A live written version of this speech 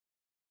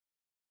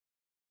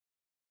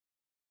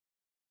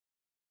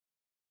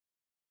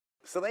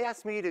So they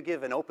asked me to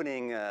give an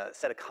opening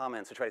set of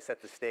comments to try to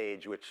set the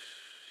stage, which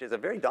is a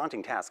very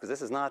daunting task, because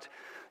this is not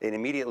an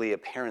immediately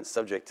apparent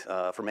subject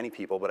for many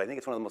people, but I think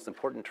it's one of the most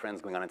important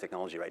trends going on in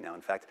technology right now.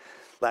 In fact,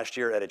 last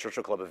year at a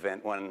Churchill Club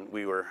event, when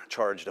we were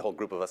charged, a whole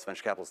group of us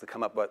venture capitalists, to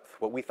come up with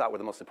what we thought were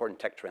the most important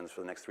tech trends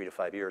for the next 3 to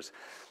 5 years,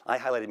 I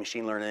highlighted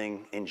machine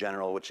learning in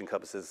general, which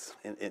encompasses,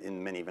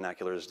 in many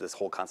vernaculars, this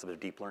whole concept of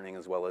deep learning,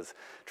 as well as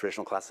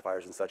traditional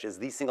classifiers and such, is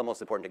the single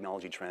most important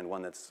technology trend,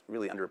 one that's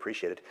really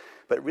underappreciated,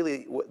 but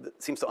really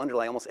seems to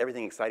underlie almost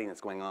everything exciting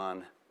that's going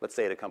on, let's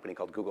say at a company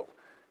called Google.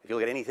 If you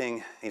look at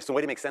anything, it's a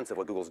way to make sense of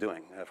what Google's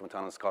doing, from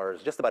autonomous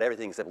cars. Just about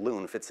everything except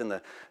Loon fits in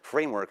the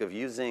framework of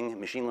using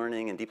machine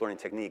learning and deep learning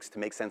techniques to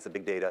make sense of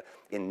big data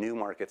in new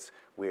markets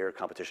where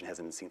competition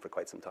hasn't been seen for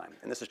quite some time.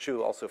 And this is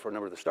true also for a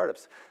number of the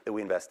startups that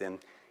we invest in.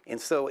 And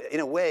so, in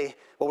a way,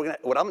 what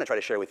I'm going to try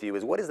to share with you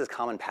is what is this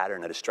common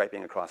pattern that is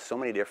striping across so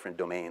many different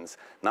domains,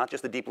 not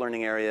just the deep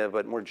learning area,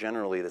 but more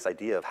generally this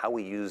idea of how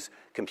we use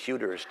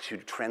computers to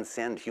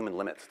transcend human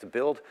limits, to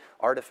build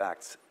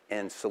artifacts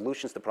and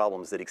solutions to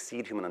problems that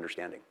exceed human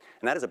understanding.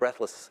 And that is a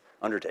breathless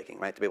undertaking,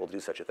 right, to be able to do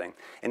such a thing.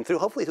 And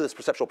hopefully through this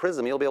perceptual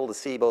prism, you'll be able to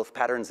see both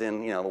patterns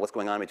in, what's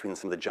going on between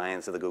some of the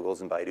giants of the Googles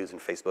and Baidus and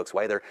Facebooks,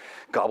 why they're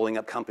gobbling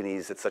up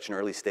companies at such an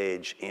early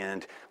stage,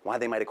 and why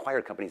they might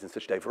acquire companies in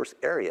such diverse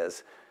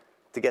areas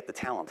to get the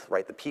talent,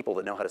 right, the people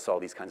that know how to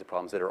solve these kinds of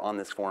problems that are on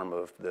this form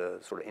of the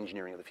sort of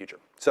engineering of the future.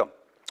 So,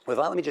 with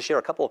that, let me just share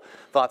a couple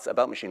thoughts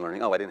about machine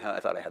learning. Oh, I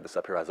thought I had this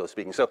up here as I was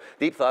speaking. So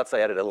deep thoughts,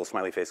 I added a little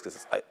smiley face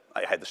because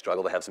I had the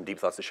struggle to have some deep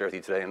thoughts to share with you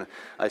today, and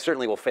I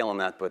certainly will fail on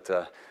that, but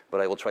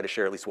I will try to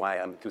share at least why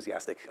I'm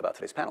enthusiastic about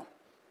today's panel.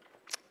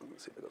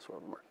 Let's see if it goes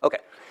forward more. Okay.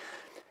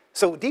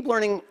 So deep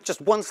learning,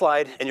 just one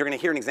slide, and you're going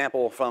to hear an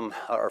example from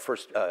our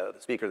first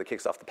speaker that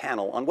kicks off the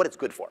panel on what it's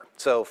good for.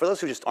 So for those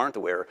who just aren't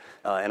aware,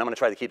 and I'm going to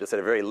try to keep this at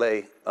a very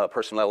lay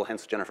person level,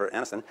 hence Jennifer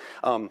Aniston,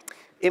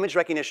 image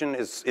recognition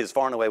is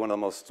far and away one of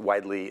the most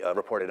widely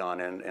reported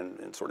on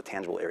and sort of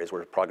tangible areas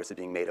where progress is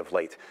being made of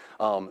late.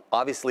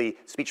 Obviously,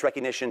 speech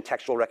recognition,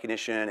 textual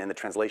recognition, and the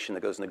translation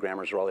that goes into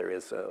grammars are all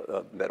areas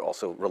that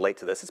also relate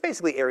to this. It's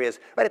basically areas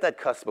right at that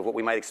cusp of what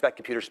we might expect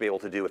computers to be able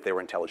to do if they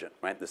were intelligent,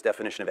 right? This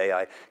definition of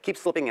AI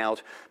keeps slipping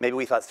out. Maybe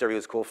we thought stereo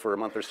was cool for a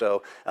month or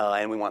so,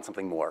 and we want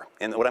something more.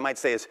 And what I might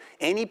say is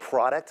any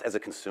product as a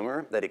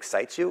consumer that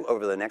excites you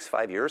over the next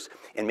 5 years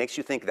and makes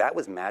you think that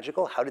was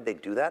magical, how did they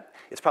do that?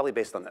 It's probably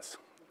based on this.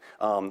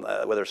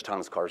 Whether it's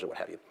autonomous cars or what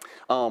have you,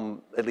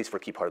 at least for a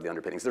key part of the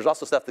underpinnings. There's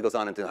also stuff that goes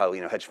on into how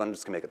hedge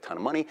funds can make a ton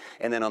of money,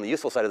 and then on the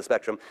useful side of the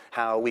spectrum,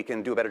 how we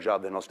can do a better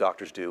job than most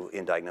doctors do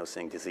in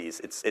diagnosing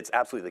disease. It's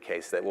absolutely the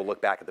case that we'll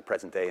look back at the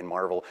present day and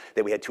marvel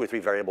that we had 2 or 3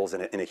 variables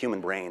in a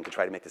human brain to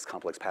try to make this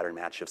complex pattern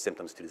match of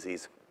symptoms to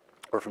disease,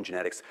 or from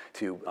genetics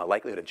to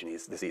likelihood of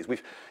disease.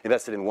 We've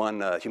invested in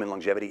one, Human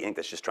Longevity Inc.,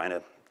 that's just trying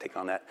to take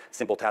on that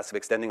simple task of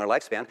extending our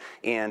lifespan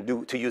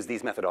and to use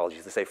these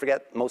methodologies to say,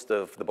 forget most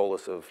of the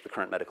bolus of the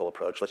current medical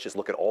approach. Let's just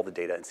look at all the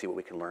data and see what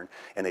we can learn.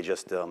 And they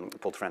just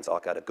pulled France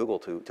Alk out of Google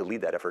to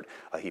lead that effort.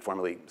 He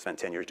formerly spent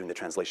 10 years doing the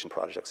translation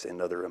projects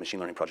and other machine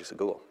learning projects at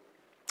Google.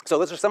 So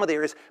those are some of the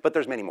areas, but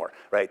there's many more,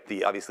 right?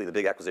 Obviously, the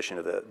big acquisition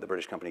of the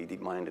British company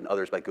DeepMind and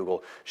others by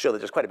Google show that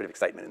there's quite a bit of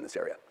excitement in this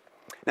area.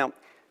 Now,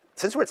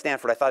 since we're at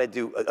Stanford, I thought I'd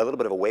do a little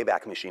bit of a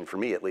wayback machine for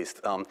me, at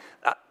least.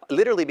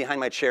 Literally behind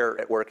my chair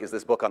at work is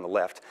this book on the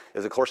left. It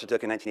was a course I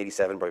took in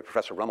 1987 by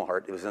Professor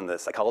Rummelhart. It was in the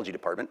psychology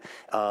department,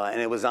 and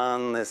it was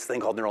on this thing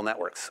called neural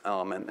networks.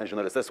 And as you'll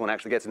notice, this one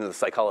actually gets into the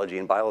psychology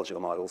and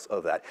biological models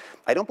of that.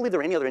 I don't believe there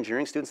were any other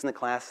engineering students in the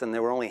class, and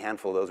there were only a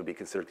handful of those who would be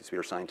considered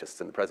computer scientists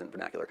in the present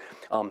vernacular.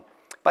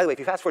 By the way, if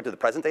you fast forward to the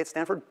present day at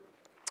Stanford,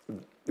 you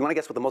want to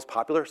guess what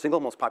the single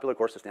most popular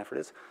course at Stanford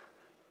is?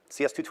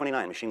 CS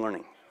 229, machine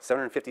learning,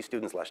 750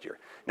 students last year.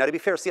 Now, to be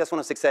fair, CS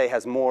 106A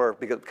has more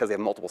because they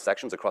have multiple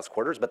sections across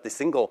quarters, but the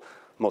single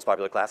most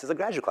popular class is a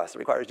graduate class that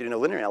requires you to know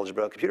linear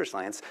algebra, computer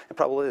science, and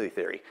probability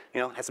theory.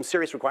 Has some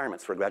serious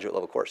requirements for a graduate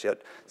level course,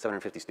 yet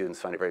 750 students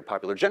find it very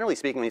popular. Generally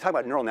speaking, when you talk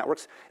about neural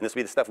networks, and this would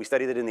be the stuff we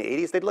studied in the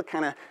 80s, they'd look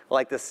kind of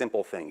like this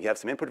simple thing. You have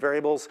some input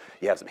variables,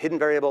 you have some hidden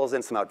variables,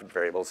 and some output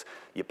variables.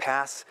 You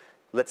pass,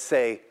 let's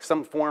say,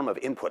 some form of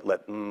input,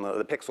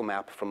 the pixel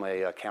map from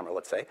a camera,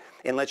 let's say,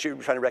 and let you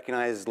try to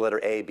recognize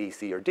letter A, B,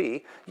 C, or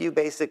D. You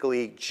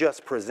basically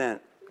just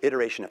present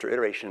iteration after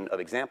iteration of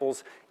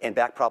examples and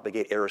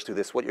backpropagate errors through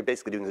this. What you're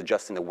basically doing is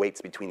adjusting the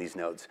weights between these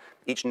nodes.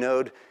 Each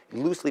node,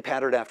 loosely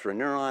patterned after a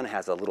neuron,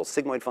 has a little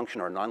sigmoid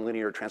function or a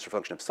nonlinear transfer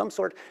function of some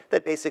sort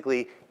that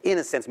basically, in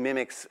a sense,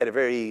 mimics at a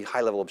very high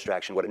level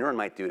abstraction what a neuron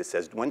might do. It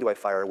says, when do I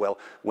fire? Well,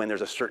 when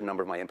there's a certain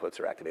number of my inputs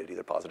are activated,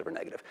 either positive or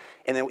negative.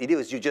 And then what you do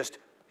is you just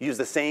use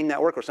the same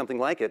network or something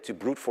like it to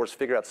brute force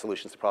figure out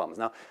solutions to problems.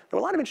 Now, there were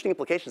a lot of interesting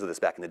implications of this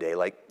back in the day.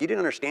 Like, you didn't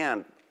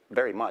understand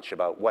very much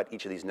about what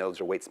each of these nodes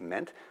or weights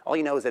meant. All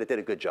you know is that it did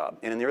a good job.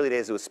 And in the early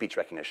days, it was speech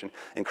recognition.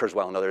 And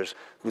Kurzweil and others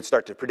would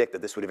start to predict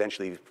that this would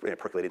eventually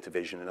percolate into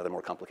vision and other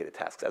more complicated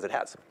tasks, as it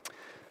has.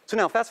 So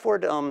now, fast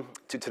forward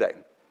to today.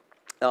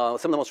 some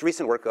of the most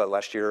recent work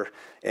last year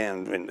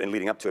and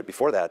leading up to it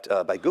before that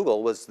by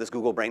Google was this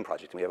Google Brain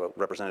project. And we have a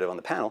representative on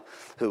the panel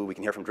who we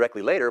can hear from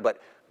directly later,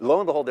 but lo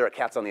and behold, there are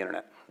cats on the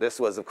internet. This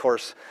was, of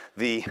course,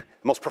 the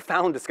most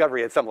profound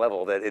discovery at some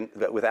level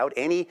that without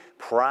any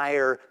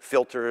prior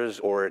filters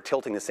or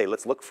tilting to say,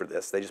 let's look for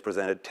this, they just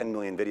presented 10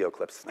 million video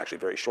clips, actually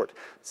very short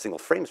single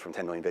frames from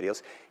 10 million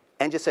videos,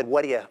 and just said,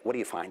 what do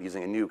you find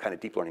using a new kind of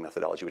deep learning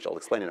methodology, which I'll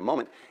explain in a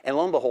moment. And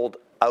lo and behold,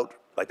 out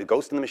like the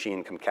ghost in the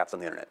machine come cats on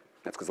the internet.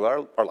 That's because there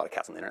are a lot of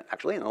cats on the internet,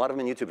 actually, and a lot of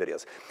them in YouTube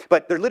videos.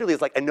 But there literally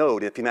is like a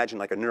node, if you imagine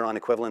like a neuron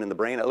equivalent in the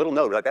brain, a little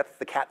node, like that's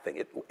the cat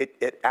thing.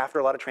 It after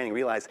a lot of training,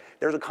 realized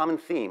there's a common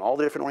theme. All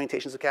the different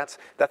orientations of cats,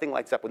 that thing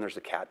lights up when there's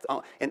a cat.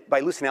 And by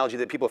loose analogy,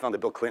 that people have found the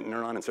Bill Clinton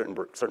neuron in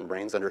certain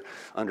brains under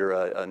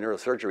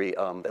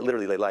neurosurgery, that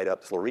literally they light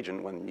up this little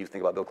region when you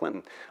think about Bill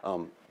Clinton.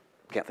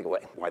 Can't think of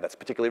why that's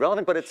particularly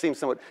relevant, but it seems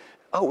somewhat,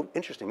 oh,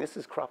 interesting, this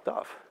is cropped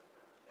off.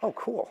 Oh,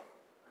 cool.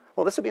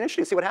 Well, this would be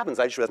interesting to see what happens.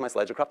 I just realized my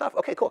slides are cropped off.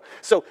 Okay, cool.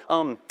 So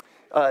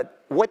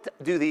what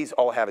do these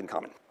all have in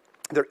common?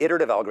 They're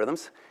iterative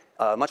algorithms.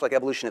 Much like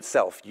evolution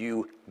itself,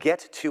 you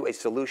get to a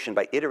solution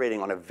by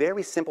iterating on a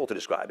very simple to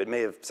describe. It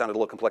may have sounded a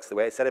little complex the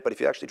way I said it, but if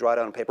you actually draw it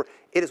out on paper,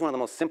 it is one of the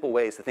most simple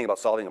ways to think about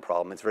solving a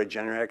problem. It's very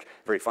generic,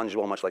 very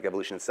fungible, much like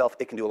evolution itself.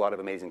 It can do a lot of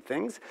amazing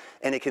things,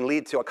 and it can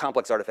lead to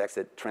complex artifacts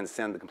that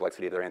transcend the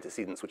complexity of their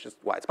antecedents, which is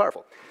why it's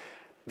powerful.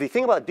 The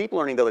thing about deep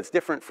learning, though, that's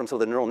different from some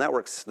of the neural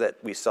networks that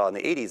we saw in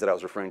the 80s that I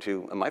was referring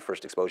to in my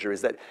first exposure, is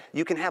that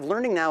you can have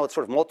learning now at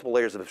sort of multiple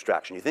layers of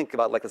abstraction. You think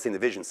about, like, let's say, in the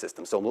vision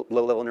system. So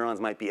low-level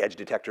neurons might be edge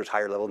detectors.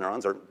 Higher-level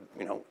neurons are,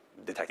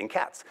 detecting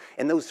cats.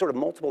 And those sort of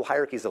multiple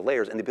hierarchies of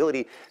layers and the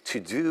ability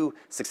to do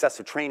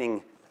successive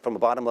training from a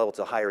bottom level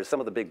to higher is some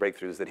of the big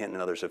breakthroughs that Hinton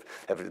and others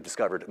have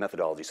discovered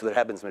methodology. So there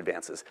have been some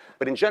advances.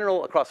 But in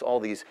general, across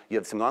all these, you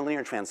have some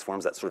nonlinear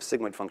transforms, that sort of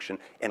sigmoid function,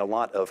 and a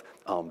lot of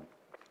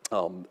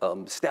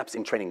steps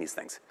in training these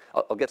things.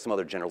 I'll get some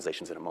other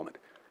generalizations in a moment.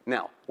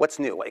 Now, what's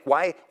new? Like,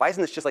 why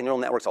isn't this just like neural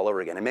networks all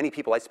over again? And many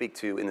people I speak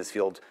to in this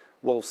field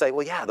will say,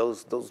 well, yeah,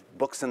 those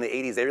books in the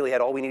 80s, they really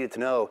had all we needed to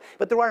know.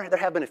 But there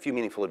have been a few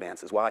meaningful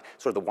advances. Why?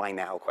 Sort of the why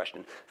now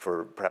question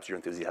for perhaps your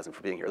enthusiasm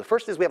for being here. The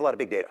first is we have a lot of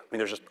big data. I mean,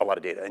 there's just a lot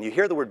of data. And you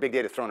hear the word big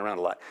data thrown around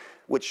a lot,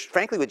 which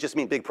frankly would just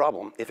mean big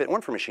problem if it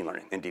weren't for machine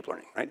learning and deep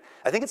learning, right?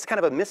 I think it's kind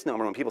of a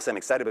misnomer when people say I'm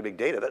excited about big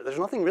data. There's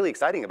nothing really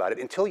exciting about it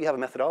until you have a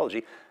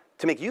methodology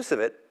to make use of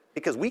it,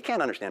 because we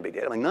can't understand big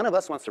data. Like, none of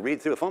us wants to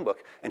read through a phone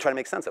book and try to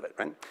make sense of it,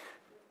 right?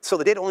 So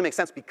the data only makes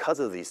sense because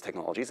of these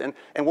technologies. And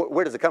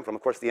where does it come from?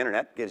 Of course, the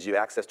internet gives you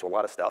access to a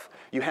lot of stuff.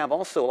 You have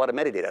also a lot of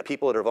metadata,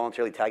 people that are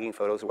voluntarily tagging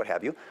photos or what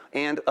have you,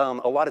 and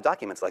a lot of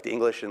documents, like the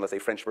English and, let's say,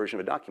 French version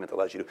of a document that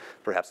allows you to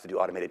perhaps to do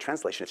automated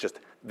translation. It's just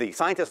the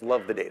scientists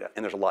love the data,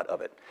 and there's a lot of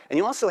it. And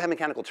you also have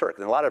Mechanical Turk.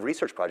 In a lot of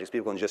research projects,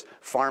 people can just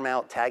farm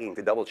out tagging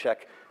to double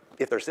check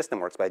if their system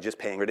works by just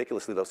paying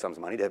ridiculously low sums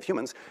of money to have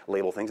humans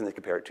label things and they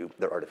compare it to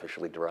their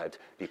artificially derived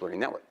deep learning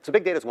network. So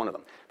big data is one of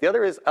them. The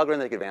other is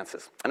algorithmic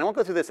advances. And I won't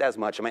go through this as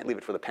much. I might leave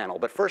it for the panel.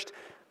 But first,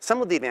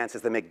 some of the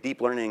advances that make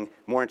deep learning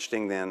more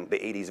interesting than the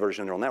 80s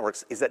version of neural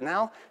networks is that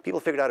now people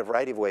figured out a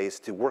variety of ways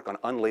to work on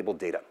unlabeled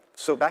data.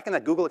 So back in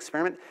that Google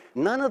experiment,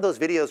 none of those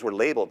videos were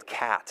labeled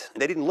cat.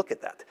 They didn't look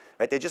at that,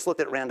 right? They just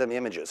looked at random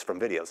images from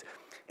videos.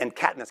 And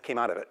catness came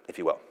out of it, if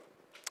you will.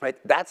 Right?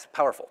 That's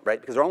powerful,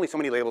 right? Because there are only so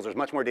many labels. There's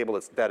much more data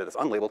that's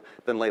unlabeled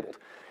than labeled.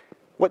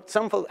 What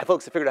some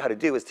folks have figured out how to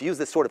do is to use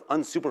this sort of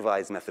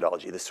unsupervised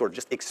methodology, this sort of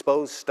just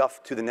expose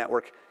stuff to the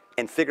network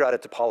and figure out a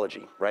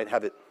topology, right?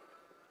 Have it,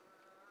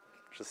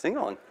 there's a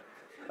sing-along.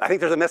 I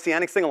think there's a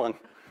messianic sing-along.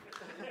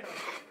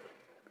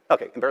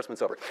 Okay,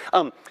 embarrassment's over.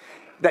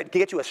 That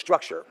get you a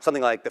structure,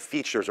 something like the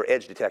features or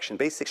edge detection,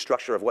 basic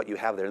structure of what you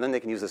have there. And then they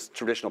can use this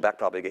traditional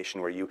backpropagation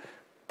where you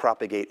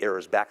propagate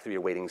errors back through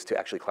your weightings to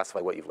actually classify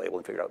what you've labeled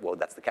and figure out, well,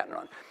 that's the cat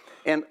neuron.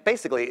 And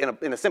basically,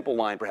 in a simple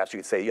line, perhaps you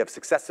could say you have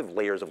successive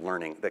layers of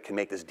learning that can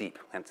make this deep,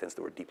 hence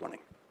the word deep learning.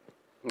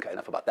 Okay,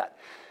 enough about that.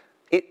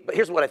 But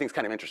here's what I think is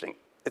kind of interesting.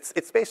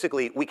 It's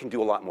basically, we can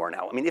do a lot more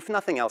now. I mean, if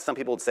nothing else, some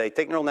people would say,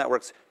 take neural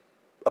networks,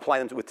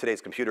 apply them with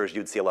today's computers,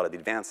 you'd see a lot of the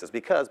advances.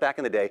 Because back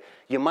in the day,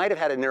 you might have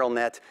had a neural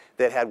net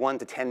that had 1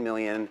 to 10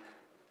 million,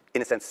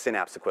 in a sense,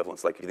 synapse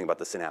equivalents, like if you think about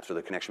the synapse or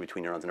the connection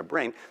between neurons in a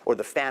brain, or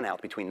the fan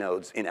out between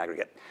nodes in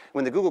aggregate.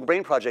 When the Google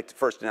Brain Project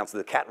first announced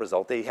the cat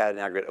result, they had an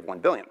aggregate of 1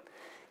 billion.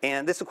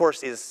 And this, of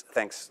course, is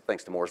thanks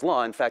to Moore's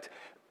law. In fact,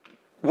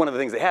 one of the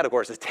things they had, of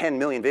course, is 10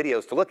 million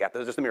videos to look at.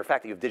 There's just the mere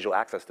fact that you have digital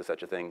access to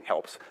such a thing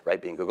helps,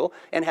 right, being Google.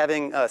 And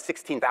having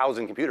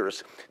 16,000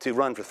 computers to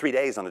run for 3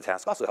 days on the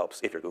task also helps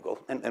if you're Google.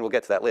 And we'll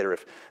get to that later,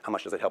 how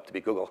much does it help to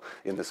be Google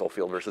in this whole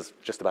field versus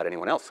just about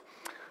anyone else.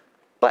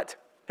 But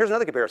here's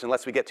another comparison,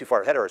 unless we get too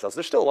far ahead of ourselves.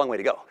 There's still a long way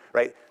to go,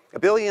 right?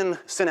 1 billion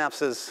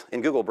synapses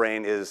in Google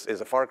Brain is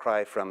a far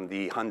cry from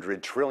the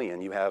 100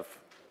 trillion you have.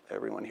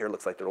 Everyone here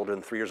looks like they're older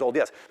than 3 years old.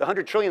 Yes, the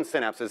 100 trillion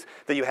synapses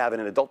that you have in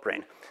an adult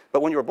brain.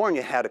 But when you were born,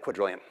 you had a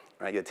quadrillion,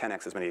 right? You had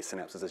 10x as many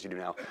synapses as you do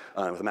now.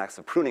 With a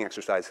massive pruning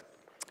exercise,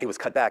 it was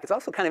cut back. It's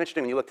also kind of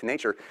interesting when you look to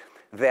nature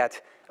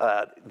that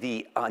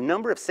the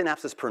number of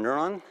synapses per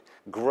neuron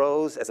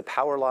grows as a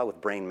power law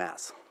with brain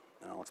mass.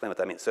 I'll explain what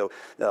that means. So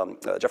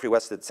Jeffrey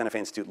West at Santa Fe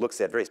Institute looks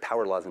at various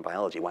power laws in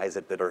biology. Why is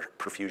it that our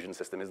perfusion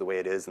system is the way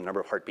it is? The number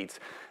of heartbeats,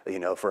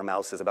 for a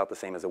mouse is about the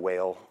same as a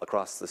whale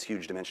across this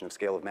huge dimension of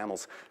scale of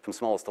mammals from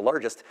smallest to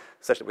largest,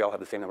 such that we all have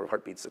the same number of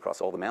heartbeats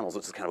across all the mammals,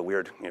 which is kind of a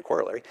weird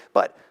corollary.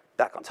 But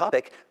back on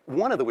topic,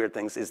 one of the weird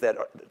things is that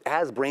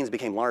as brains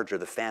became larger,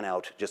 the fan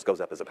out just goes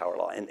up as a power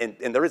law.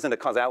 And there isn't a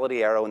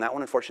causality arrow in that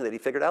one, unfortunately, that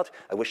he figured out.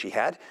 I wish he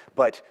had.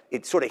 But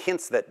it sort of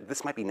hints that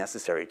this might be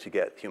necessary to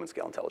get human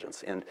scale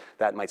intelligence. And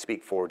that might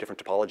speak for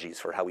different topologies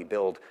for how we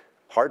build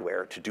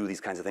hardware to do these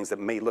kinds of things that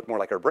may look more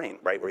like our brain,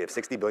 right? Where you have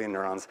 60 billion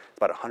neurons, it's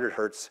about 100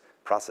 hertz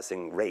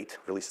processing rate,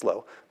 really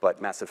slow,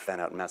 but massive fan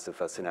out and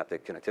massive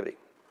synaptic connectivity.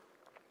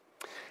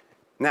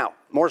 Now,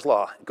 Moore's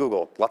Law,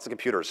 Google, lots of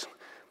computers.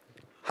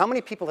 How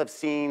many people have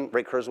seen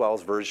Ray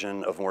Kurzweil's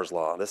version of Moore's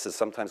Law? This is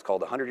sometimes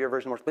called the 100-year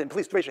version of Moore's Law.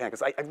 Please raise your hand,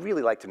 because I'd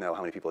really like to know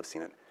how many people have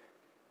seen it.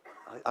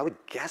 I would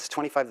guess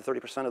 25 to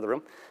 30% of the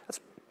room.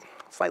 That's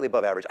slightly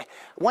above average.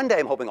 One day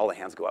I'm hoping all the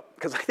hands go up,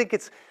 because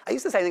I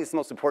used to say I think it's the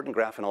most important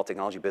graph in all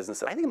technology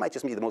business, and I think it might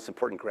just be the most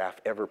important graph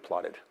ever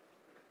plotted.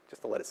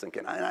 Just to let it sink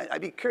in.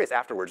 I'd be curious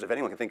afterwards if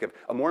anyone can think of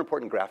a more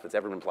important graph that's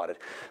ever been plotted.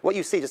 What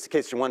you see, just in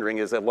case you're wondering,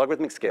 is a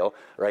logarithmic scale,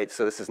 right?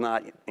 So this is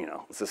not,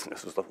 this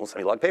was the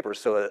semi-log papers.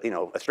 So,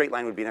 a straight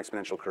line would be an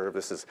exponential curve.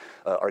 This is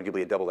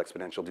arguably a double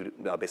exponential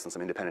based on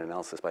some independent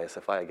analysis by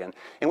SFI again.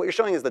 And what you're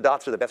showing is the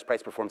dots are the best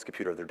price performance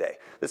computer of their day.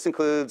 This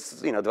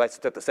includes, devices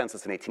that took the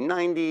census in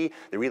 1890,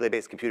 the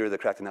relay-based computer that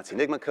cracked the Nazi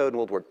Enigma code in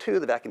World War II,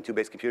 the vacuum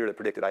tube-based computer that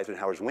predicted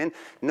Eisenhower's win.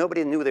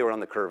 Nobody knew they were on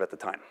the curve at the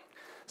time.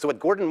 So what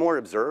Gordon Moore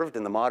observed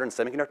in the modern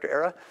semiconductor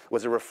era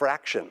was a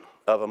refraction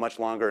of a much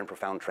longer and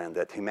profound trend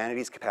that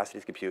humanity's capacity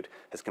to compute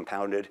has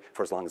compounded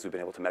for as long as we've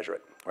been able to measure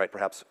it, right?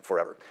 Perhaps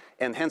forever.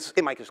 And hence,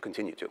 it might just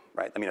continue to,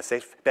 right? I mean, a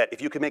safe bet,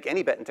 if you could make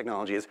any bet in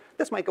technology, is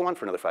this might go on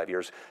for another 5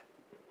 years,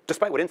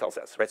 despite what Intel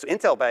says, right? So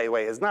Intel, by the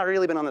way, has not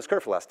really been on this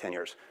curve for the last 10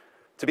 years.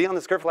 To be on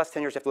this curve for the last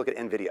 10 years, you have to look at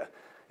NVIDIA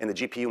in the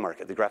GPU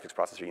market, the graphics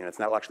processor units.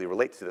 And that will actually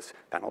relate to this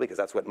panel because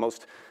that's what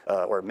most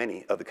or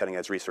many of the cutting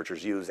edge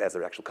researchers use as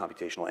their actual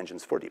computational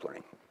engines for deep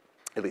learning,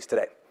 at least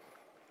today.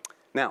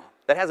 Now,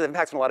 that has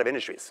impacts on a lot of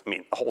industries. I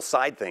mean, a whole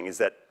side thing is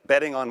that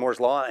betting on Moore's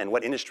Law and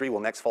what industry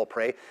will next fall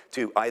prey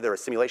to either a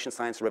simulation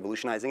science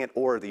revolutionizing it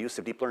or the use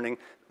of deep learning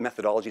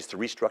methodologies to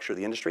restructure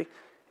the industry.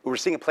 We're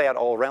seeing it play out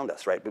all around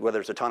us, right?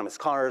 Whether it's autonomous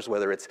cars,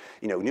 whether it's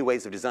new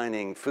ways of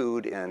designing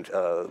food and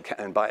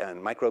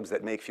microbes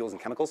that make fuels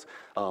and chemicals.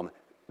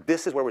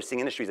 This is where we're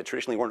seeing industries that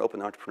traditionally weren't open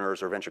to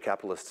entrepreneurs or venture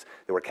capitalists.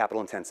 They were capital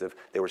intensive.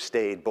 They were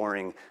staid,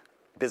 boring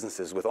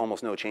businesses with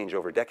almost no change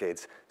over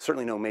decades.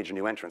 Certainly no major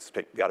new entrants.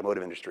 Pick the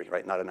automotive industry,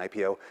 right? Not an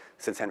IPO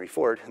since Henry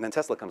Ford. And then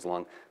Tesla comes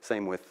along.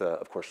 Same with,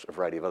 of course, a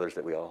variety of others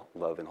that we all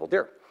love and hold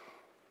dear.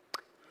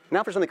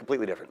 Now for something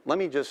completely different. Let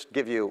me just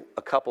give you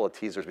a couple of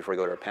teasers before we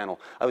go to our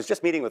panel. I was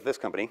just meeting with this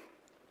company.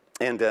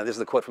 And this is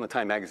a quote from the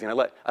Time magazine.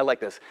 I like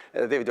this.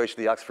 David Deutsch,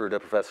 the Oxford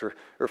professor,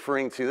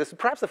 referring to this,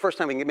 perhaps the first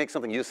time we can make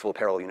something useful of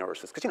parallel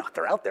universes. Because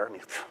they're out there. I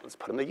mean, let's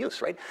put them to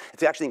use, right?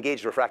 To actually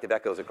engage refractive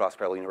echoes across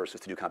parallel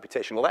universes to do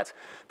computation. Well, that's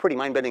pretty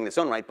mind-bending in its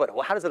own right. But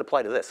how does it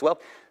apply to this? Well,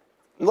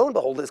 lo and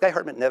behold, this guy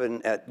Hartmut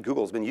Nevin at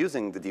Google has been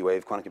using the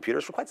D-Wave quantum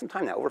computers for quite some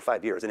time now, over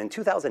 5 years. And in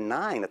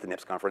 2009 at the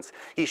NIPS conference,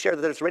 he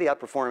shared that it's already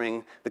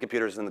outperforming the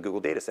computers in the Google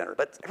data center.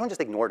 But everyone just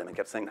ignored him and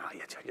kept saying, no,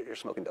 you're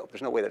smoking dope.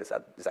 There's no way that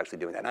it's actually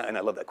doing that. And I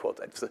love that quote.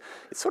 It's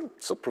sort of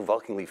so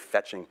provokingly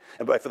fetching.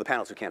 And for the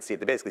panelists who can't see it,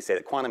 they basically say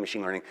that quantum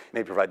machine learning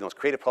may provide the most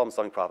creative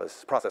problem-solving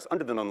process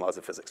under the known laws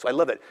of physics. So I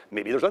love that.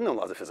 Maybe there's unknown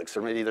laws of physics,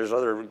 or maybe there's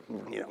other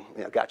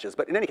gotchas.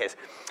 But in any case,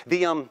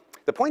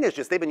 the point is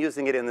just they've been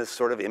using it in this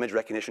sort of image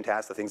recognition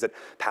task, the things that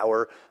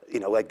power,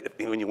 like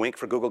when you wink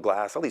for Google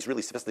Glass, all these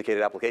really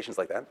sophisticated applications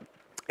like that.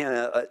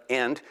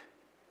 And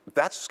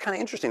that's kind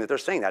of interesting that they're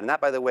saying that. And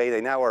that, by the way,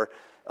 they now are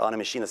on a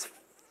machine that's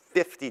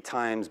 50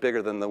 times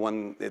bigger than the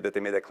one that they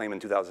made that claim in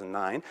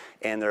 2009,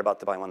 and they're about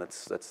to buy one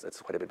that's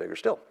quite a bit bigger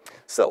still.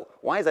 So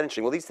why is that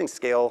interesting? Well, these things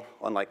scale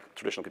unlike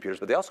traditional computers,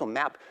 but they also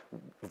map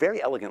very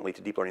elegantly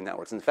to deep learning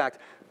networks. In fact,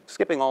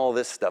 skipping all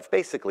this stuff,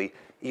 basically,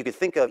 you could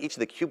think of each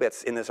of the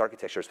qubits in this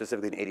architecture,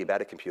 specifically an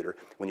adiabatic computer,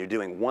 when you're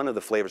doing one of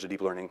the flavors of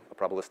deep learning, a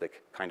probabilistic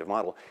kind of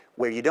model,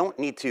 where you don't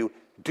need to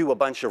do a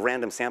bunch of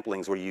random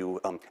samplings where you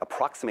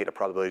approximate a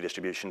probability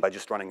distribution by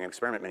just running an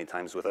experiment many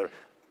times with a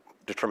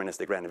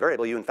deterministic random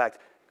variable. You, in fact,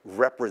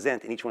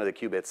 represent in each one of the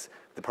qubits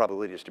the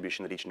probability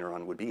distribution that each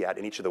neuron would be at,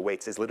 and each of the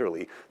weights is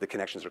literally the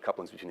connections or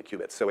couplings between the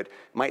qubits. So it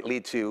might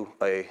lead to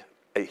a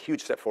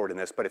huge step forward in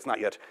this, but it's not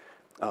yet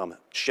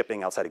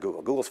shipping outside of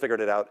Google. Google's figured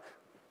it out.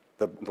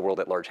 The world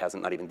at large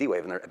hasn't, not even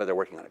D-Wave, but they're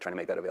working on it, trying to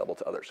make that available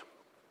to others.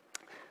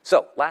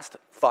 So last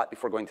thought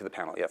before going to the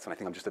panel. Yes, and I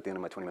think I'm just at the end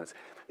of my 20 minutes.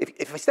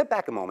 If I step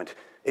back a moment,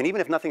 and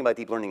even if nothing about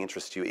deep learning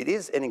interests you, it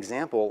is an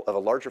example of a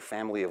larger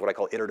family of what I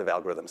call iterative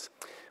algorithms,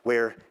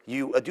 where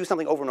you do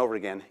something over and over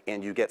again,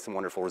 and you get some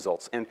wonderful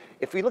results. And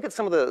if we look at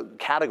some of the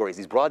categories,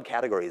 these broad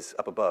categories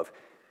up above,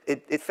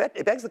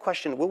 it begs the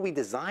question, will we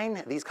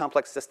design these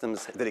complex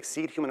systems that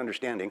exceed human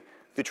understanding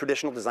through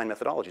traditional design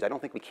methodologies? I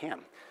don't think we can.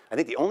 I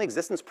think the only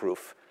existence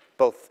proof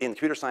both in the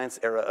computer science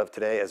era of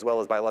today as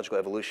well as biological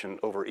evolution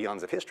over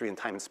eons of history in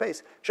time and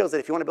space, shows that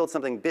if you want to build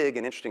something big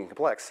and interesting and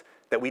complex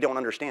that we don't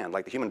understand,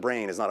 like the human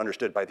brain is not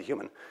understood by the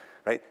human,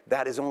 right?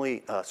 That is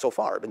only so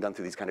far been done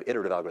through these kind of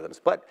iterative algorithms,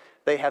 but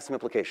they have some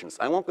implications.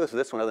 I won't go through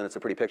this one other than it's a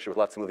pretty picture with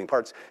lots of moving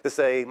parts. To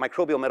say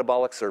microbial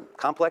metabolics are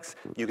complex,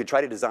 you could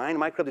try to design a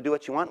microbe to do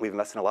what you want. We've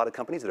invested in a lot of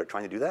companies that are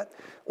trying to do that.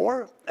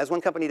 Or, as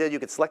one company did, you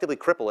could selectively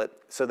cripple it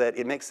so that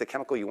it makes the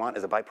chemical you want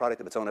as a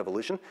byproduct of its own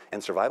evolution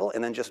and survival,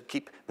 and then just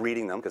keep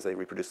breeding them because they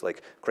reproduce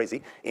like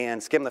crazy,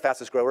 and skim the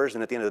fastest growers,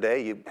 and at the end of the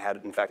day, you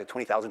had, in fact, a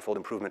 20,000-fold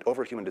improvement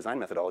over human design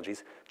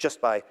methodologies just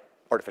by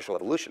artificial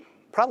evolution.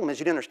 Problem is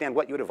you didn't understand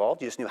what you had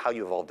evolved, you just knew how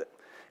you evolved it.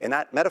 And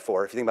that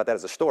metaphor, if you think about that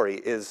as a story,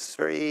 is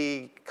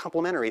very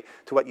complementary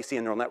to what you see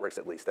in neural networks,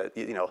 at least. That,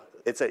 you know,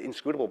 it's an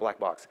inscrutable black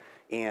box,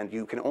 and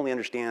you can only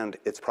understand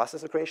its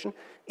process of creation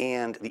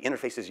and the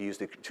interfaces you use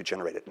to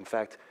generate it. In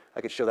fact,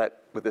 I could show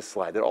that with this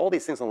slide. There are all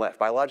these things on the left: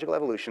 biological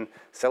evolution,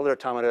 cellular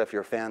automata, if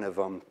you're a fan of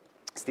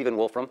Stephen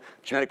Wolfram,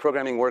 genetic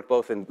programming work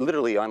both in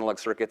literally analog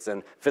circuits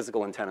and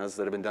physical antennas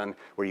that have been done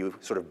where you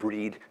sort of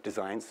breed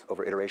designs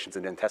over iterations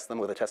and then test them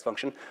with a test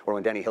function, or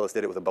when Danny Hillis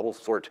did it with a bubble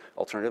sort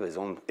alternative, his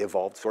own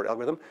evolved sort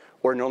algorithm,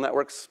 or neural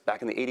networks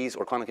back in the 80s,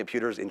 or quantum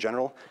computers in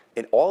general.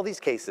 In all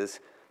these cases,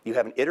 you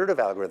have an iterative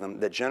algorithm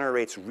that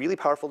generates really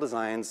powerful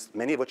designs,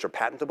 many of which are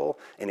patentable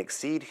and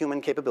exceed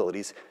human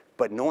capabilities,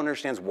 but no one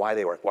understands why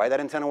they work, why that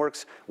antenna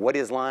works, what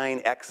is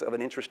line X of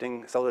an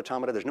interesting cellular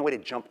automata. There's no way to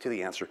jump to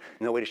the answer,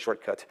 no way to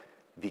shortcut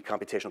the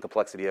computational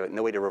complexity of it,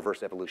 no way to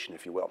reverse evolution,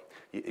 if you will.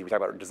 You talk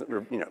about,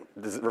 you know,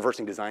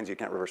 reversing designs, you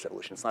can't reverse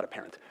evolution. It's not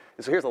apparent.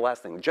 And so here's the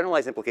last thing.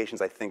 Generalized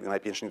implications, I think, that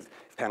might be interesting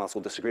if panelists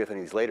will disagree with any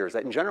of these later, is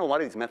that in general, a lot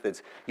of these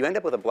methods, you end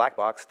up with a black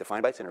box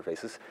defined by its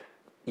interfaces.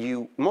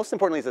 Most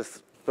importantly is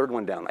this third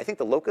one down. I think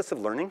the locus of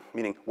learning,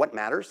 meaning what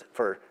matters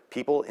for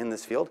people in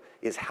this field,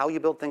 is how you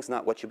build things,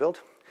 not what you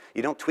build.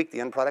 You don't tweak the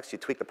end products, you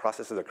tweak the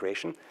processes of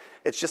creation.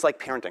 It's just like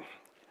parenting.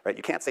 Right?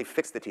 You can't say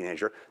fix the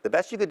teenager. The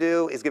best you could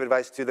do is give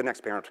advice to the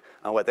next parent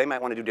on what they might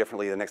want to do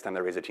differently the next time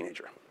they raise a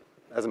teenager,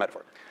 as a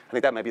metaphor. I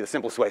think that might be the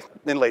simplest way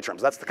in lay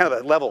terms. That's the kind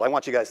of the level I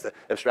want you guys to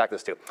abstract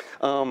this to.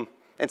 And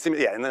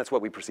that's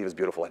what we perceive as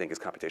beautiful, I think, is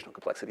computational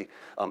complexity,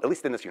 at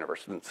least in this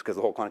universe, because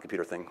the whole quantum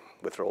computer thing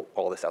would throw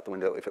all this out the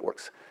window if it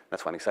works.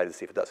 That's why I'm excited to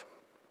see if it does.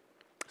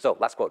 So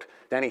last quote.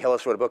 Danny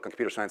Hillis wrote a book on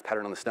computer science,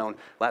 Pattern on the Stone.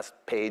 Last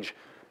page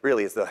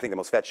really is, I think, the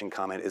most fetching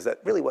comment, is that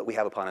really what we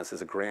have upon us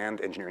is a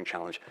grand engineering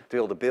challenge to be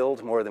able to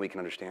build more than we can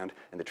understand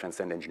and to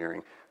transcend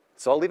engineering.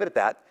 So I'll leave it at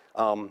that.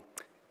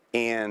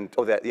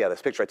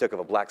 This picture I took of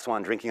a black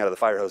swan drinking out of the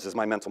fire hose is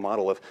my mental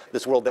model of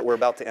this world that we're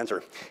about to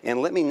enter.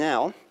 And let me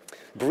now,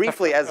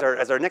 briefly, as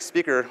our next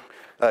speaker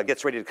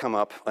gets ready to come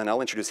up, and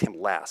I'll introduce him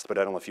last, but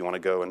I don't know if you want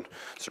to go and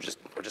sort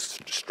of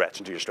just stretch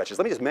and do your stretches.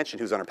 Let me just mention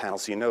who's on our panel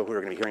so you know who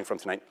we're going to be hearing from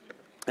tonight.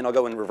 And I'll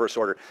go in reverse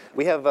order.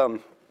 We have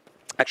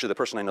actually the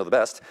person I know the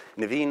best,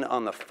 Naveen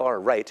on the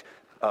far right,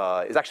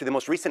 is actually the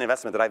most recent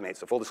investment that I've made.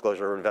 So full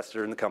disclosure, we're an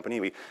investor in the company.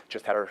 We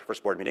just had our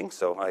first board meeting,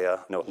 so I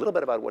know a little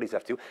bit about what he's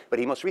up to. But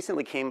he most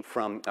recently came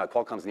from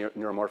Qualcomm's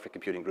neuromorphic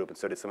computing group, and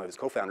so did some of his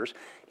co-founders.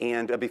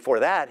 And before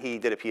that, he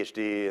did a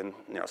PhD in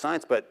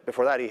neuroscience, but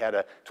before that, he had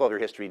a 12-year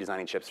history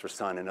designing chips for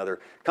Sun and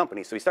other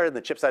companies. So he started in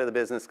the chip side of the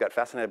business, got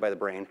fascinated by the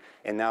brain,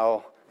 and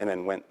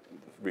then went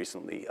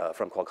recently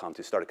from Qualcomm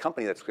to start a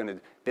company that's going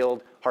to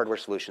build hardware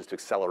solutions to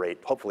accelerate,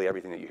 hopefully,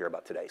 everything that you hear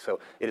about today. So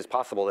it is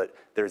possible that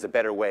there's a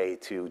better way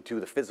to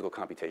do the physical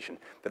computation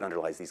that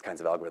underlies these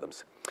kinds of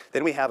algorithms.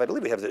 Then we have, I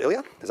believe we have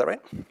Ilya, is that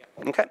right?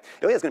 Yeah. Okay.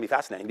 Ilya is going to be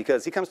fascinating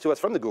because he comes to us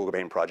from the Google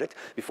Brain Project.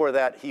 Before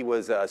that, he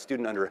was a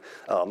student under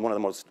one of the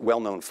most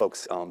well-known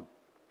folks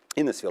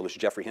in this field, which is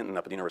Geoffrey Hinton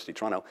up at the University of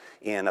Toronto,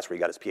 and that's where he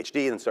got his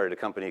PhD, and then started a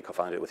company,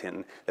 co-founded it with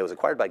Hinton, that was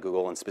acquired by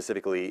Google, and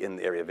specifically in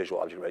the area of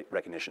visual object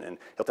recognition. And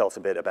he'll tell us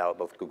a bit about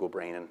both Google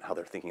Brain and how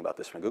they're thinking about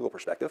this from a Google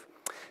perspective.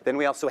 Then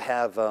we also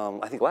have,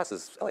 I think last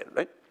is Elliot,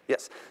 right?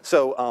 Yes.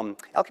 So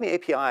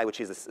AlchemyAPI, which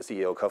he's the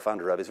CEO,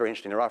 co-founder of, is very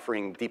interesting. They're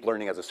offering deep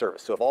learning as a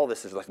service. So if all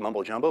this is like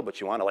mumbo jumbo,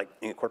 but you want to like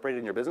incorporate it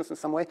in your business in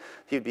some way,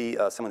 he'd be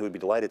someone who would be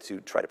delighted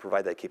to try to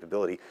provide that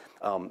capability.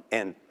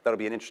 And that'll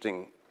be an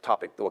interesting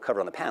topic that we'll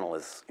cover on the panel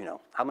is,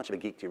 how much of a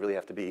geek do you really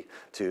have to be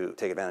to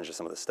take advantage of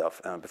some of this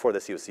stuff? Before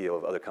this, he was CEO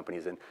of other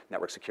companies in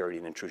network security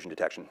and intrusion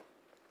detection.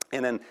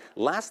 And then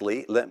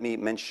lastly, let me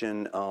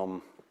mention,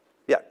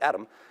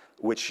 Adam,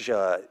 which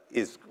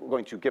is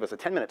going to give us a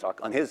 10-minute talk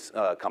on his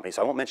company.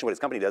 So I won't mention what his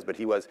company does, but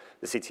he was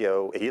the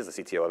CTO, he is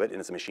the CTO of it, and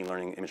it's a machine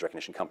learning image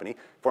recognition company.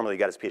 Formerly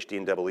got his PhD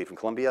in EE from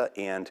Columbia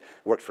and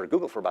worked for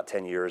Google for about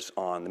 10 years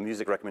on the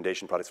music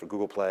recommendation products for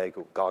Google Play,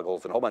 Google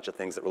Goggles, and a whole bunch of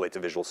things that relate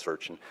to visual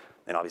search and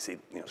obviously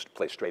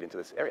plays straight into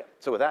this area.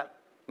 So with that,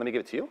 let me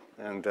give it to you.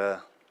 And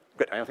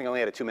great, I think I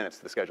only added 2 minutes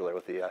to the schedule there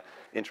with the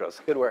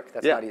intros. Good work,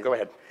 that's not easy. Go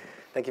ahead.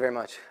 Thank you very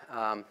much.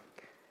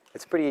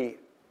 It's pretty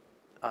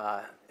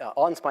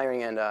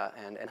awe-inspiring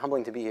and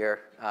humbling to be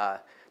here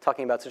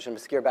talking about such an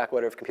obscure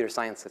backwater of computer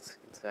science. It's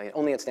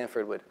only at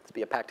Stanford would it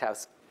be a packed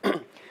house.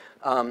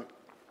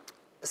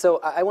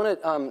 So I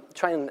want to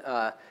try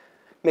and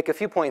make a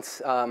few points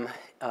in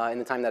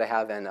the time that I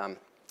have and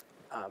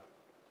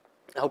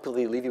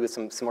hopefully leave you with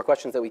some more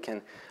questions that we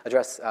can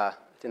address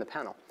in the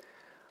panel.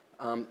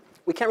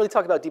 We can't really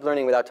talk about deep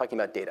learning without talking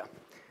about data.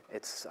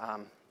 It's,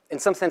 in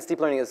some sense, deep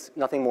learning is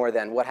nothing more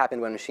than what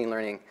happened when machine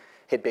learning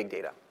hit big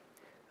data.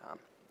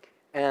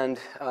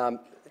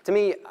 To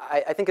me,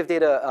 I think of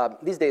data,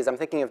 these days I'm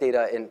thinking of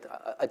data in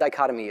a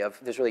dichotomy of,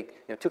 there's really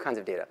two kinds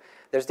of data.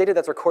 There's data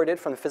that's recorded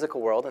from the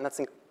physical world, and that's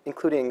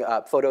including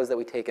photos that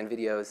we take and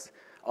videos,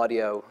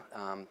 audio,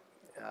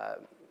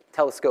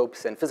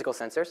 telescopes, and physical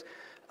sensors.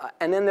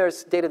 And then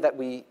there's data that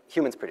we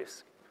humans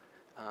produce.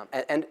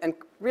 And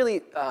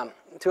really,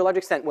 to a large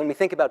extent, when we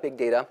think about big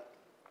data,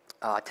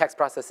 text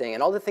processing,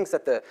 and all the things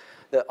that the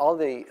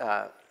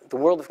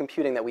world of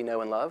computing that we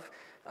know and love,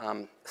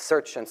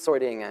 search and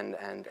sorting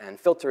and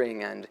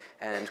filtering and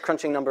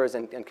crunching numbers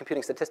and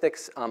computing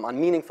statistics on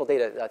meaningful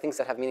data, things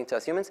that have meaning to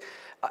us humans,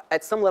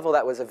 at some level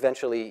that was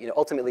eventually,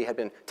 ultimately had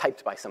been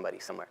typed by somebody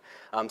somewhere.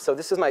 So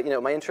this is my,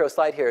 my intro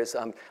slide here is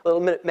a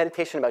little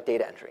meditation about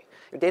data entry.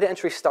 Data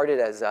entry started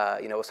as,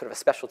 sort of a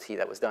specialty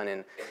that was done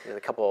in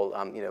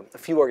a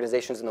few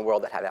organizations in the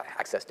world that had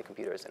access to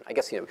computers. And I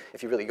guess,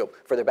 if you really go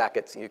further back,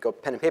 you go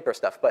pen and paper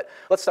stuff. But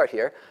let's start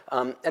here.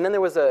 And then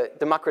there was a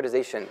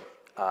democratization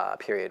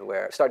period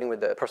where, starting with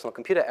the personal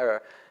computer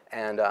era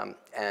and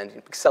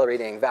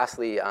accelerating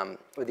vastly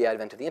with the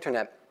advent of the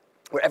internet,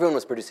 where everyone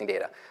was producing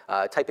data,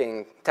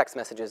 typing text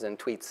messages and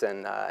tweets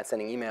and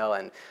sending email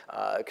and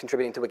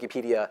contributing to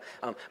Wikipedia.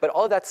 But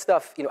all of that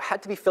stuff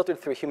had to be filtered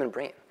through a human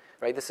brain,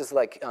 right? This is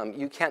like,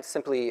 you can't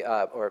simply,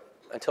 or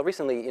until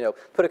recently,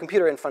 put a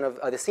computer in front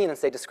of the scene and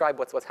say, describe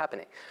what's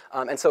happening.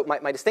 And so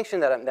my distinction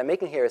that I'm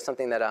making here is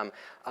something that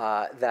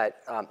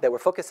we're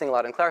focusing a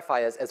lot on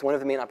Clarifai as one of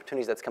the main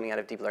opportunities that's coming out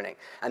of deep learning.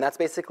 And that's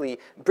basically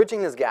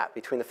bridging this gap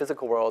between the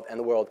physical world and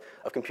the world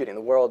of computing,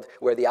 the world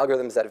where the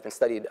algorithms that have been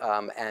studied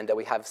and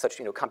we have such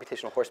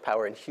computational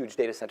horsepower in huge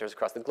data centers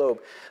across the globe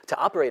to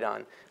operate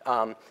on,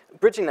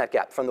 bridging that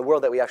gap from the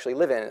world that we actually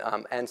live in.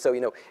 And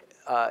so,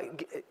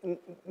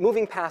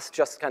 moving past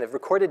just kind of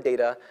recorded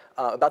data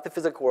about the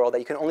physical world that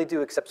you can only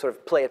do except sort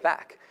of play it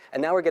back.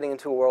 And now we're getting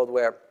into a world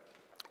where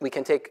we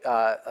can take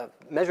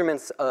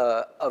measurements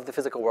of the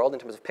physical world in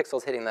terms of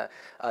pixels hitting the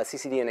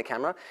CCD in a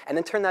camera, and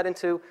then turn that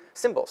into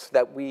symbols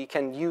that we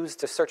can use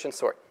to search and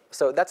sort.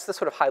 So that's the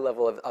sort of high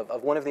level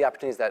of one of the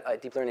opportunities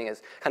that deep learning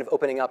is kind of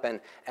opening up,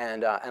 and I'm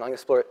going to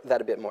explore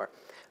that a bit more.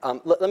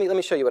 Let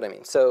me show you what I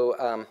mean.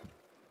 So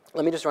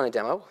let me just run a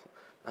demo.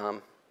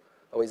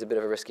 Always a bit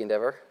of a risky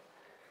endeavor.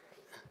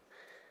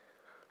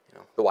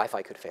 The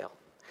Wi-Fi could fail.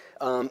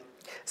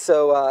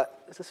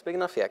 Is this big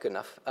enough? Yeah, good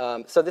enough.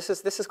 So this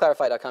is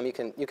Clarifai.com.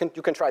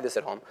 You can try this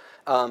at home.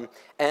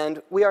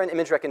 And we are an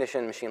image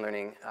recognition machine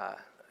learning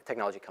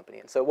technology company.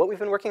 And so what we've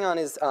been working on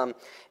is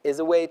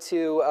a way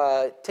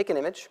to take an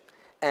image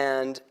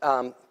and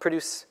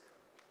produce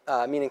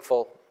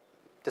meaningful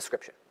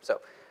description.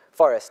 So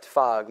forest,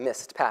 fog,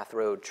 mist, path,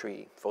 road,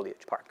 tree,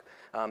 foliage, park.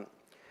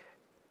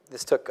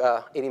 This took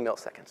 80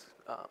 milliseconds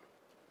on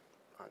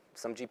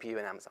some GPU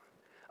in Amazon.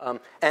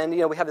 And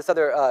we have this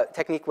other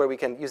technique where we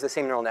can use the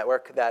same neural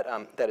network that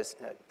has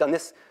done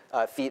this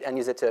feat and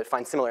use it to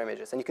find similar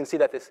images. And you can see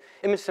that this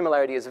image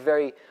similarity is a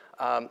very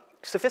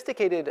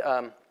sophisticated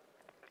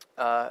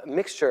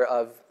mixture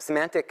of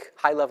semantic,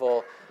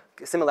 high-level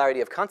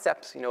similarity of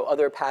concepts,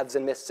 other paths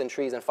and mists and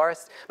trees and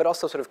forests, but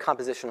also sort of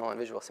compositional and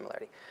visual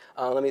similarity.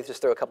 Let me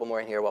just throw a couple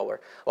more in here while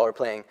we're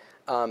playing.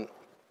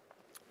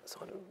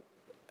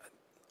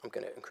 I'm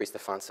going to increase the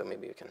font so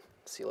maybe you can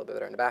see a little bit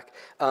better in the back.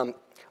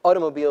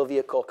 Automobile,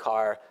 vehicle,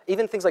 car,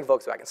 even things like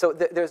Volkswagen. So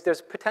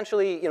there's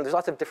potentially, there's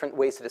lots of different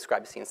ways to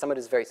describe a scene. Some of it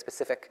is very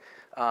specific,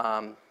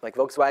 like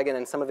Volkswagen,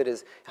 and some of it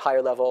is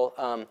higher level.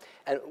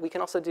 And we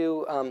can also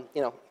do,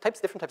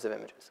 different types of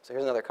images. So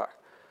here's another car.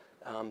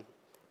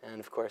 And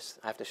of course,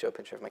 I have to show a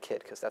picture of my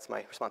kid because that's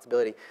my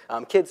responsibility.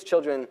 Kids,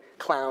 children,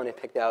 clown, it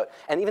picked out,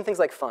 and even things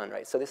like fun,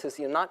 right? So this is,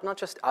 not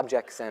just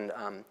objects and,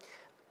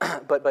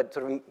 but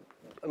sort of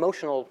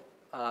emotional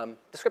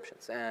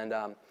descriptions, and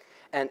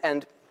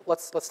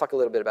let's talk a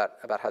little bit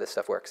about how this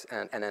stuff works,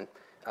 and then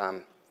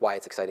why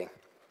it's exciting.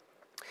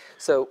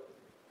 So,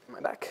 am I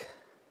back?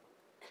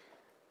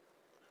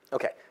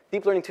 Okay,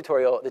 deep learning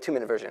tutorial, the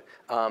 2-minute version.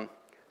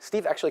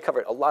 Steve actually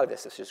covered a lot of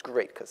this, which is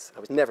great because I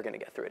was never going to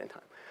get through it in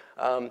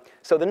time.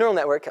 So the neural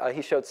network,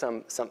 he showed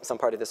some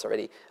part of this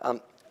already.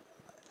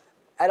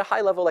 At a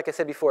high level, like I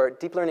said before,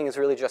 deep learning is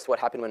really just what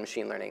happened when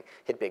machine learning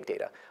hit big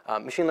data.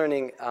 Machine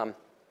learning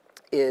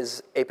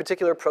is a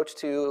particular approach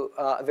to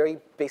a very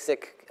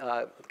basic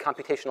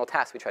computational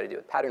task we try to do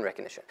with pattern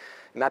recognition,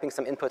 mapping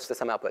some inputs to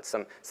some outputs,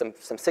 some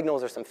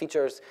signals or some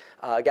features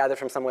gathered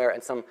from somewhere,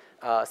 and some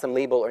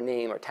label or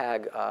name or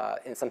tag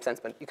in some sense,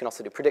 but you can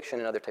also do prediction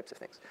and other types of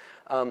things.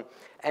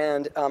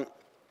 And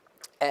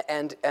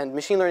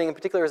machine learning in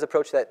particular is an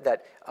approach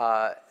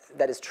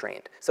that is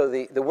trained. So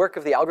the work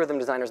of the algorithm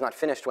designer is not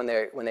finished when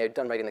they're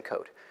done writing the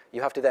code.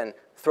 You have to then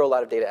throw a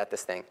lot of data at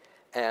this thing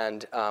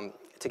and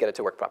to get it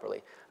to work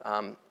properly.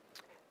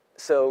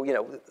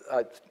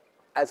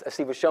 as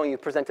Steve was showing, you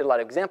presented a lot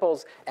of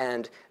examples,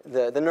 and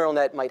the neural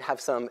net might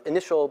have some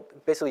initial,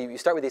 basically you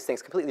start with these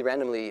things completely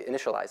randomly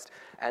initialized.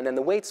 And then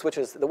the weights,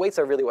 the weights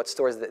are really what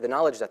stores the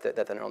knowledge that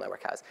the neural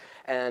network has.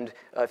 And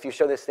if you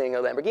show this thing a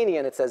Lamborghini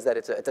and it says that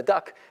it's a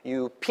duck,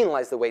 you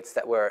penalize the weights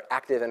that were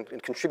active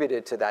and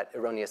contributed to that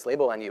erroneous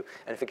label, and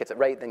if it gets it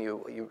right, then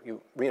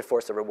you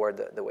reinforce or reward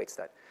the weights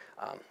that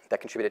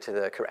contributed to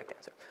the correct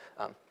answer.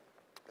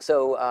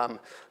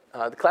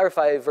 The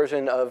Clarifai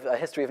version of a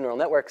history of neural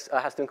networks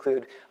has to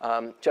include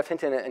Jeff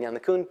Hinton and Jan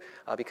LeCun,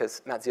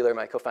 because Matt Zieler,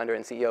 my co-founder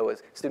and CEO,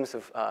 was students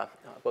of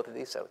both of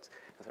these, so it's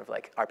sort of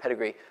like our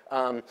pedigree.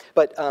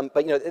 But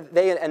you know,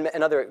 they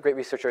and other great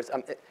researchers.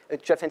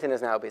 Jeff Hinton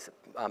is now,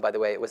 by the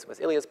way, was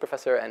Ilya's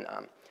professor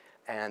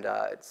and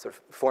sort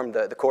of formed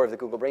the core of the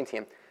Google Brain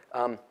team.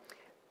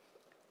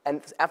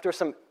 And after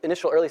some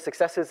initial early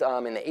successes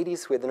in the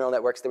 80s with the neural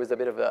networks, there was a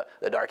bit of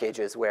the dark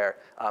ages where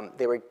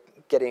they were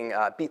getting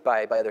beat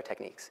by other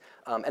techniques.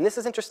 And this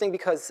is interesting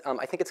because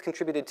I think it's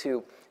contributed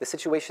to the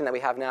situation that we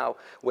have now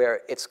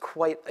where it's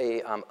quite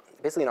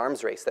basically an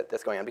arms race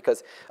that's going on,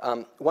 because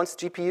once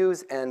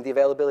GPUs and the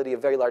availability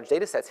of very large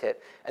data sets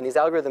hit, and these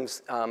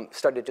algorithms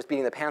started just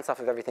beating the pants off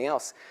of everything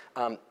else,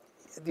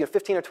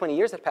 15 or 20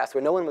 years had passed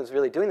where no one was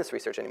really doing this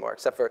research anymore,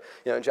 except for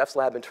Jeff's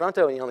lab in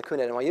Toronto and Jan LeCun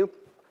at NYU.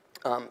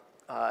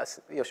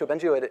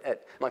 Benju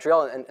at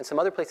Montreal and some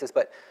other places,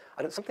 but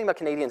something about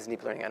Canadians in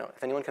deep learning. I don't know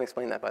if anyone can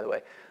explain that, by the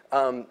way.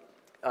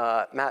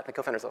 Matt, my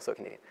co-founder, is also a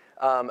Canadian.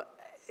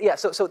 Yeah,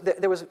 so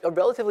there was a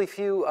relatively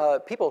few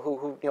people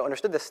who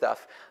understood this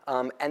stuff,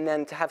 and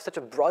then to have such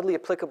a broadly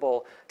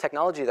applicable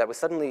technology that was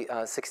suddenly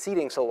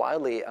succeeding so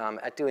wildly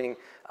at doing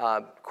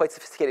quite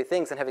sophisticated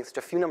things and having such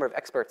a few number of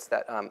experts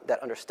that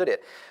understood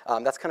it,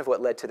 that's kind of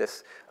what led to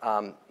this,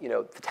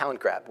 the talent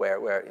grab,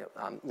 where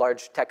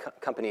large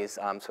tech companies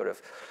sort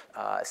of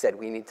said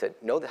we need to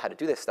know how to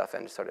do this stuff,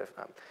 and sort of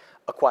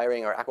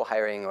acquiring or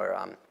acqui-hiring or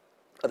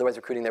otherwise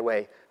recruiting their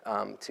way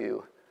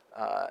to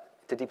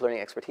deep learning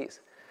expertise.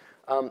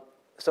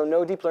 So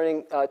no deep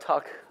learning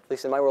talk, at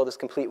least in my world, is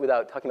complete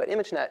without talking about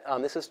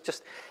ImageNet. This is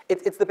just,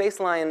 it's the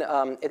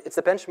baseline, it's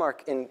the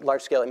benchmark in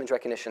large-scale image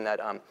recognition that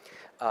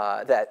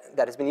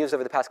has been used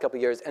over the past couple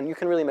of years, and you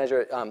can really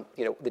measure,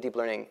 the deep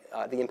learning,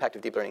 the impact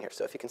of deep learning here.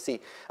 So if you can see,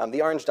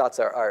 the orange dots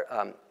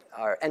are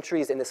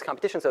entries in this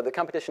competition. So the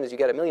competition is you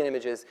get 1 million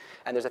images,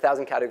 and there's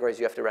 1,000 categories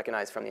you have to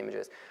recognize from the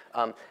images.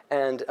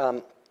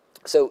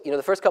 So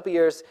the first couple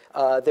years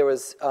there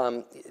was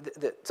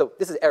so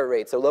this is error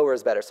rate, so lower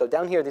is better. So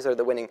down here these are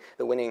the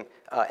winning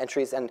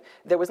entries, and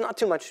there was not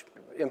too much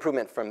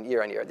improvement from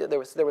year on year. There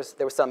was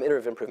some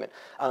iterative improvement,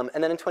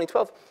 and then in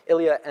 2012,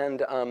 Ilya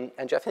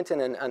and Jeff Hinton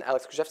and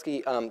Alex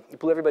Krzyzewski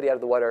blew everybody out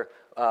of the water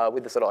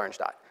with this little orange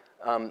dot.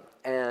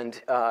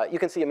 And you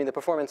can see, the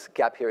performance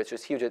gap here is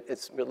just huge.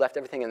 It's left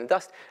everything in the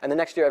dust, and the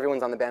next year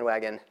everyone's on the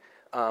bandwagon.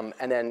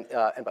 And then,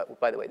 and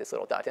by the way, this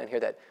little dot down here,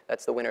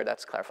 that's the winner,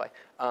 that's Clarifai.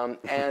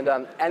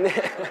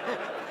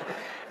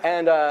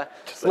 And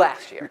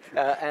last year,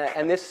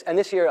 and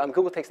this year,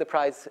 Google takes the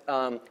prize.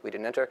 We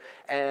didn't enter,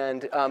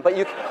 but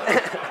you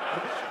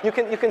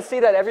can see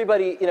that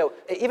everybody,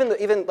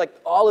 even like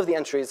all of the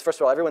entries.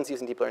 First of all, everyone's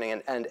using deep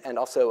learning, and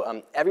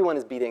also everyone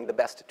is beating the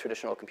best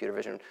traditional computer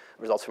vision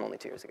results from only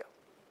 2 years ago.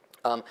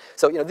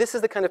 So this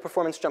is the kind of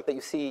performance jump that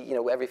you see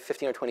every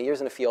 15 or 20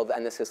 years in the field,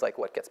 and this is like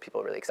what gets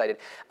people really excited,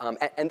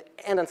 and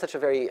on such a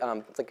very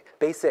like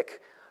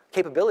basic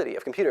capability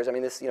of computers.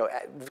 This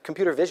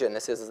computer vision.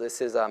 This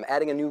is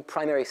adding a new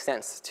primary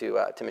sense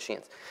to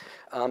machines.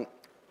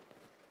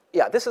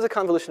 Yeah, this is a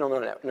convolutional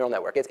neural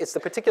network. It's the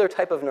particular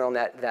type of neural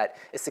net that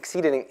is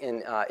succeeding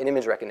in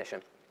image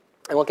recognition.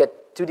 I won't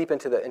get too deep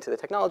into the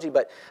technology,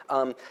 but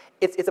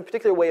it's a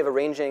particular way of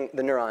arranging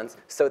the neurons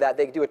so that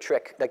they do a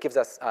trick that gives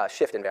us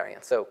shift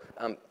invariance. So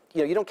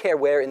you don't care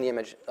where in the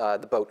image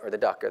the boat or the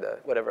duck or the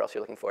whatever else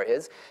you're looking for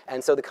is,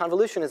 and so the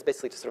convolution is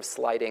basically just sort of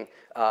sliding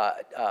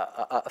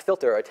a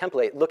filter or a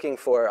template looking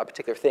for a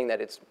particular thing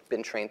that it's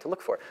been trained to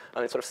look for.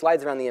 It sort of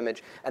slides around the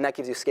image, and that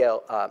gives you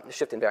scale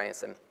shift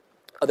invariance. And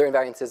other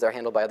invariances are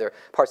handled by other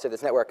parts of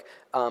this network,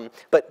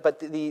 but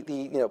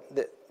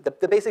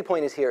the basic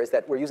point is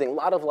that we're using a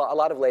lot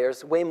of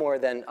layers, way more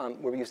than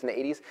we were used in the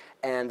 80s,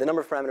 and the number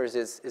of parameters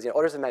is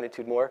orders of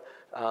magnitude more,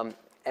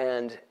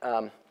 and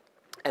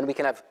we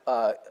can have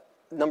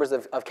numbers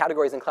of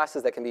categories and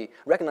classes that can be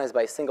recognized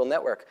by a single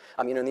network.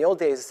 In the old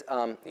days,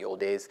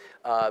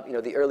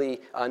 the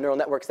early neural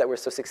networks that were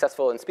so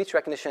successful in speech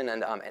recognition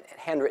and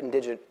handwritten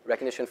digit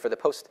recognition for the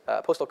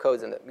postal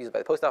codes and used by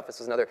the post office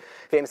was another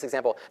famous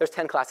example. There's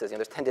 10 classes.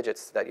 There's 10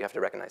 digits that you have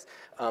to recognize.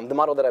 The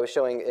model that I was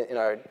showing in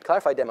our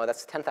Clarifai demo,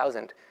 that's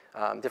 10,000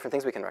 different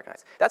things we can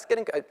recognize. That's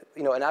getting,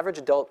 an average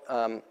adult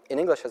in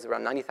English has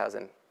around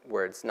 90,000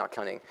 words, not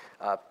counting,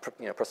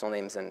 personal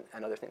names and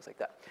other things like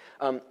that.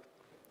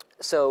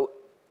 So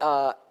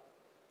I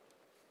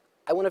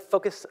want to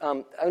focus,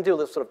 I'm going to do a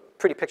little sort of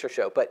pretty picture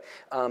show, but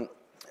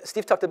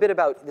Steve talked a bit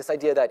about this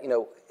idea that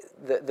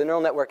the neural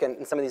network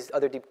and some of these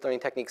other deep learning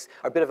techniques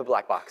are a bit of a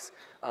black box.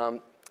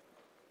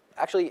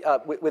 actually,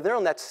 with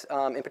neural nets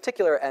in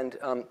particular, and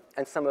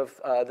some of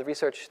the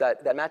research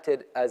that Matt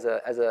did as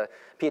a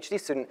PhD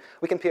student,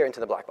 we can peer into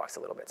the black box a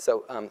little bit.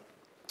 So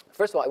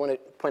first of all, I want to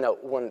point out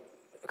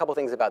a couple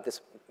things about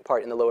this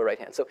part in the lower right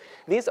hand. So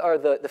these are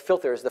the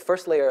filters, the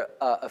first layer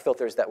of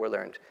filters that were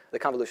learned, the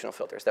convolutional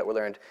filters that were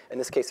learned. In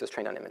this case, it was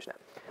trained on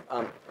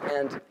ImageNet.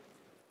 And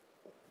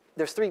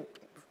there's three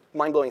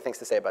mind-blowing things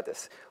to say about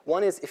this.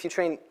 One is if you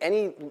train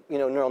any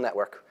neural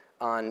network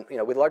on,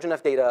 with large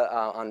enough data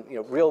on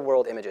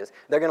real-world images,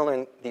 they're going to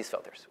learn these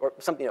filters, or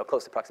some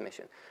close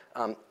approximation,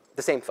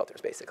 the same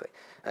filters, basically.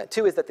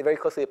 Two is that they very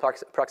closely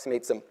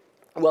approximate some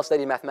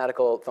well-studied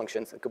mathematical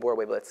functions, Gabor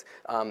wavelets,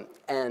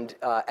 and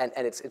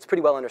it's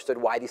pretty well understood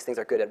why these things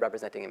are good at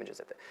representing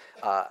images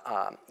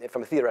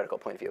from a theoretical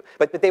point of view.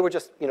 But they were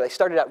just, they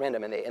started out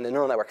random, and the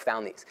neural network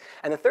found these.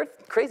 And the third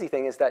crazy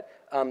thing is that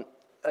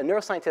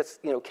neuroscientists,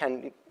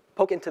 can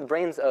poke into the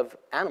brains of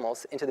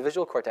animals, into the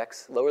visual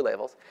cortex, lower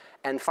levels,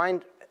 and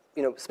find,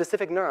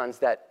 specific neurons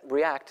that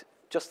react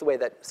just the way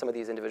that some of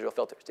these individual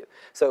filters do.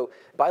 So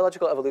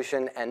biological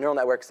evolution and neural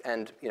networks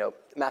and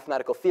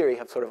mathematical theory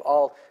have sort of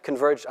all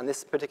converged on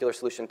this particular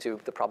solution to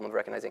the problem of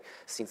recognizing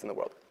scenes in the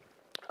world.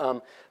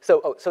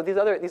 So these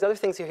other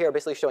things here are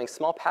basically showing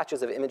small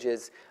patches of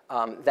images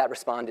that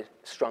responded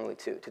strongly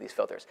to these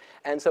filters.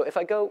 And so if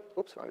I go,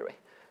 oops, wrong way.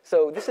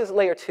 So this is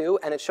layer 2,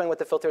 and it's showing what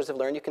the filters have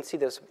learned. You can see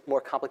there's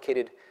more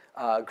complicated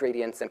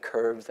gradients and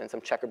curves and some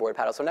checkerboard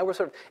patterns. So now we're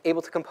sort of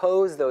able to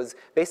compose those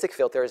basic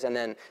filters and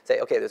then say,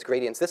 OK, there's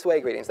gradients this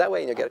way, gradients that way,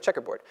 and you'll get a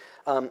checkerboard.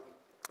 And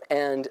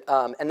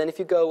then if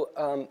you go,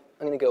 I'm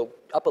going to go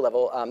up a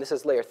level. This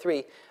is layer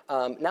 3.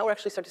 Now we're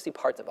actually starting to see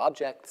parts of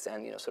objects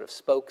and sort of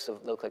spokes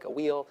that look like a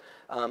wheel.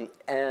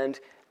 And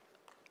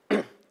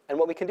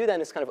what we can do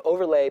then is kind of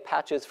overlay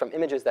patches from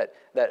images that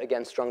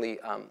again, strongly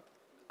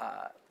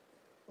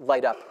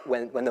light up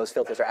when those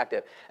filters are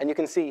active. And you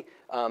can see,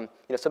 so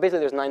basically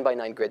there's 9 by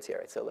 9 grids here.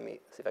 Right? So let me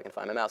see if I can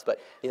find my mouse. But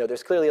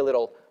there's clearly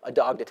a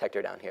dog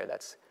detector down here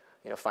that's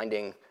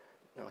finding,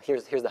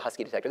 here's the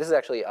husky detector. This is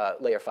actually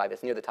layer 5.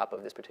 It's near the top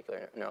of this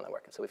particular neural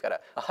network. And so we've got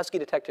a husky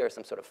detector,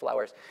 some sort of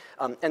flowers.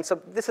 And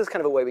so this is kind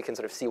of a way we can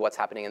sort of see what's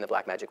happening in the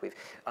black magic.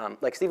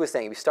 Like Steve was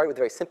saying, we start with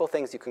very simple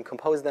things. You can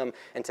compose them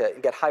and to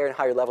get higher and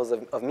higher levels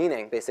of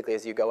meaning, basically,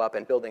 as you go up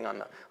and building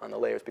on the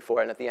layers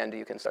before. And at the end,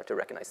 you can start to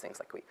recognize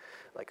things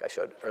like I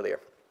showed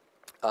earlier.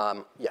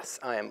 Yes,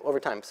 I am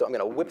over time, so I'm going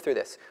to whip through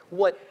this.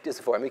 What is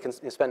it for? And we can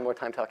spend more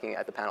time talking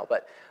at the panel.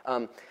 But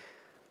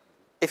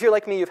if you're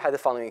like me, you've had the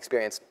following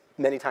experience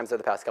many times over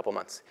the past couple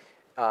months.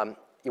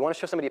 You want to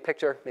show somebody a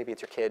picture, maybe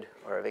it's your kid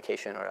or a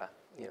vacation or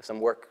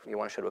some work you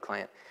want to show to a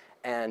client,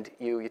 and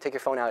you take your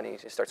phone out and you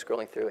just start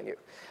scrolling through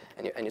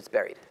and it's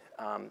buried.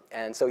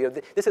 And so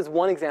this is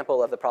one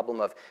example of the problem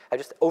of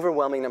just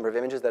overwhelming number of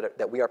images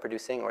that we are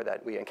producing or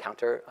that we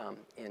encounter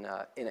in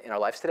our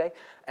lives today.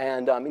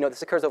 And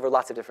this occurs over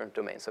lots of different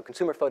domains. So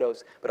consumer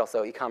photos, but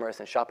also e-commerce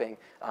and shopping,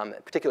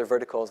 particular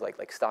verticals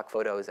like stock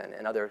photos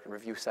and other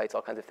review sites,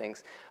 all kinds of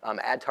things.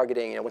 Ad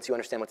targeting, once you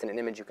understand what's in an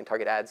image, you can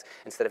target ads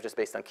instead of just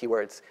based on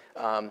keywords.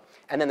 And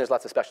then there's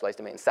lots of specialized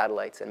domains,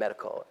 satellites and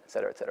medical, et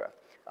cetera, et cetera.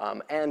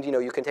 And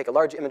you can take a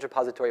large image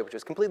repository, which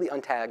is completely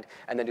untagged,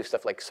 and then do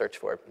stuff like search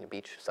for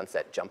beach,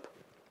 sunset, jump.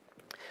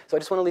 So I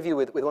just want to leave you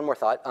with one more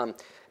thought.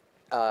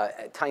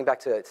 Tying back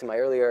to my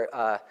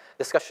earlier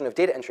discussion of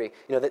data entry,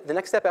 the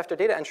next step after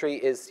data entry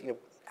is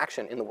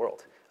action in the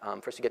world.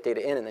 First you get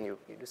data in, and then you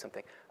do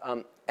something.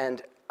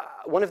 And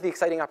one of the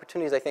exciting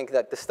opportunities I think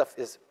that this stuff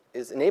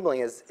is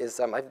enabling is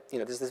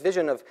there's this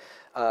vision of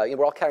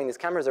we're all carrying these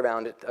cameras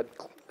around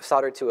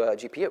soldered to a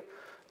GPU,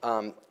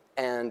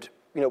 and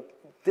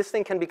this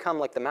thing can become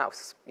like the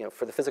mouse,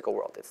 for the physical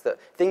world. It's the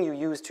thing you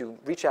use to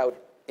reach out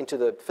into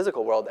the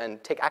physical world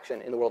and take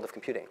action in the world of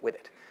computing with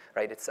it,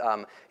 right? It's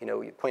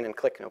you point and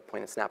click,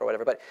 point and snap or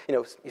whatever. But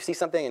you see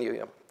something and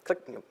you click,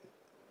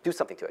 do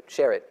something to it,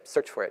 share it,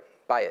 search for it,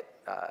 buy it,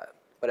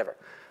 whatever.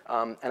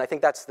 And I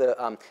think that's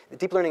the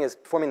deep learning is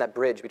forming that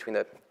bridge between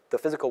the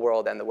physical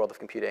world and the world of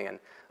computing,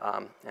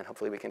 and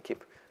hopefully we can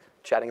keep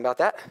chatting about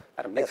that.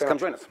 Adam, thanks. Come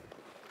join us.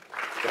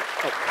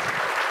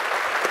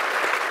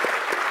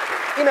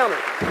 Email me.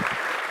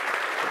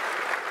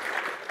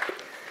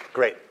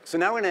 Great. So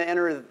now we're going to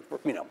enter,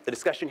 the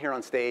discussion here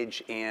on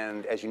stage,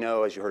 and as you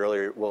heard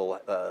earlier, we'll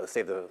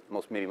save the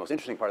maybe most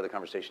interesting part of the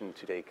conversation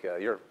to take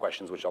your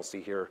questions, which I'll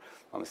see here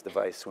on this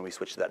device when we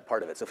switch to that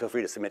part of it. So feel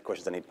free to submit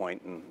questions at any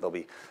point, and they'll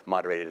be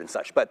moderated and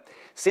such. But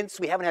since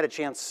we haven't had a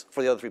chance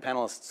for the other 3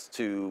 panelists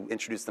to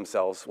introduce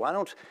themselves, why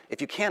don't,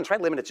 if you can, try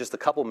to limit it just a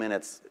couple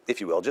minutes,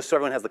 if you will, just so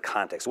everyone has the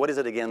context. What is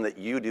it again that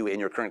you do in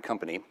your current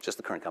company, just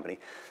the current company,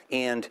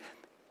 and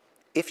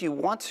if you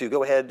want to,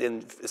 go ahead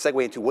and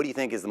segue into what do you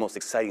think is the most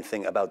exciting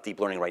thing about deep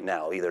learning right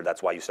now? Either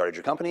that's why you started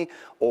your company,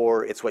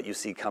 or it's what you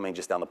see coming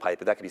just down the pipe.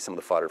 But that could be some of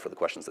the fodder for the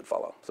questions that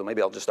follow. So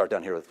maybe I'll just start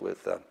down here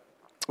with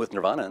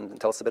Nervana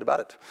and tell us a bit about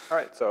it. All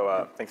right,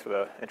 so thanks for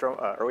the intro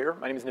earlier.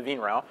 My name is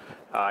Naveen Rao.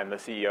 I'm the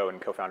CEO and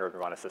co-founder of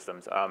Nervana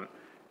Systems.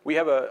 We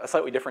have a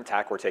slightly different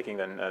tack we're taking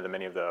than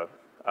many of the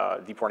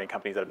deep learning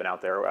companies that have been out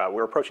there.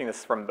 We're approaching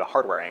this from the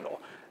hardware angle.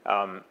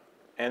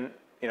 And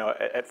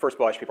at first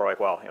blush, people are like,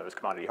 well, there's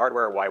commodity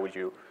hardware. Why would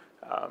you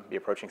be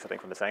approaching something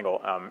from this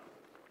angle?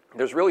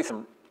 There's really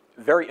some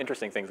very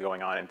interesting things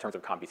going on in terms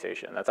of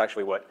computation. That's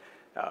actually what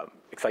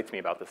excites me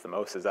about this the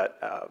most, is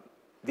that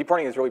deep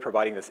learning is really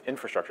providing this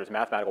infrastructure, this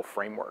mathematical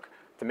framework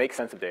to make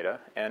sense of data.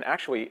 And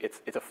actually,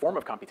 it's a form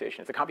of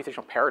computation. It's a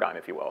computational paradigm,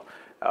 if you will.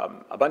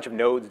 A bunch of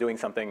nodes doing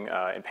something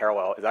in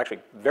parallel is actually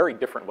very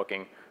different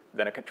looking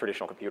than a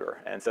traditional computer.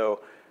 And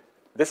so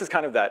this is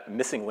kind of that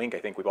missing link I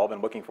think we've all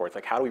been looking for. It's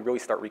like, how do we really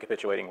start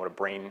recapitulating what a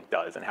brain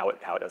does and how it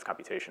does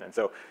computation? And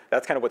so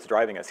that's kind of what's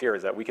driving us here,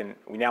 is that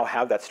we now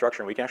have that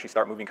structure and we can actually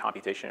start moving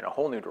computation in a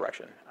whole new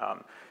direction.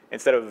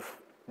 Instead of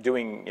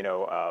doing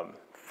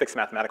fixed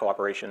mathematical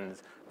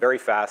operations very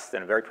fast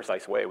in a very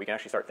precise way, we can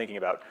actually start thinking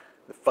about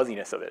the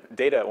fuzziness of it.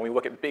 Data, when we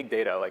look at big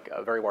data, like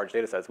very large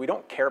data sets, we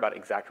don't care about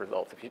exact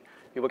results. If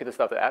you look at the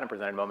stuff that Adam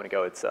presented a moment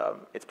ago,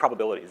 it's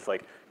probabilities. It's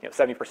like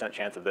 70%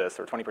 chance of this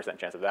or 20%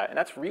 chance of that, and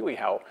that's really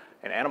how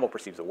an animal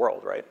perceives the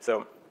world, right?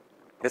 So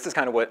this is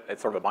kind of what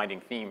it's sort of a binding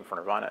theme for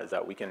Nervana, is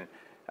that we can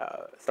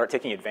start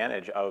taking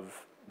advantage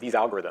of these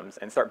algorithms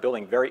and start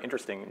building very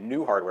interesting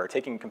new hardware,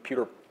 taking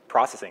computer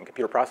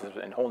processes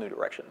in whole new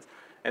directions.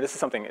 And this is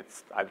something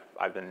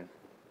I've been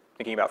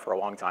thinking about for a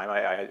long time.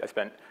 I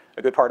spent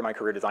a good part of my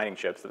career designing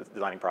chips,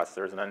 designing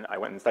processors, and then I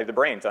went and studied the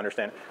brain to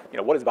understand,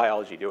 what is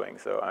biology doing?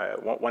 So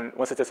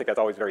one statistic that's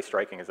always very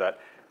striking is that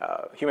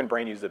human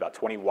brain uses about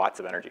 20 watts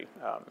of energy.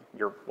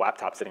 Your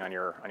laptop sitting on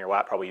your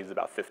lap probably uses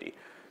about 50.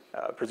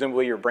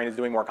 Presumably, your brain is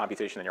doing more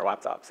computation than your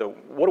laptop. So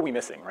what are we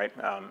missing, right?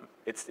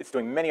 It's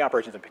doing many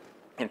operations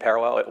in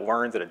parallel. It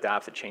learns, it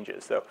adapts, it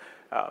changes. So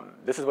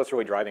this is what's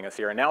really driving us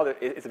here. And now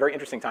it's a very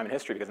interesting time in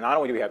history, because not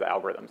only do we have the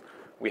algorithms,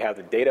 we have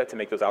the data to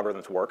make those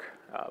algorithms work.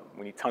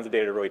 We need tons of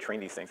data to really train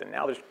these things. And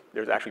now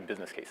there's actually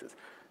business cases.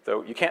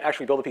 So you can't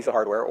actually build a piece of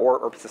hardware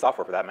or a piece of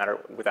software, for that matter,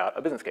 without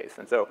a business case.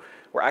 And so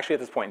we're actually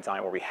at this point in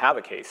time where we have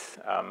a case.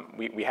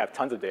 We have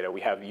tons of data. We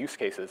have use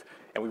cases.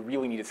 And we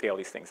really need to scale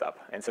these things up.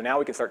 And so now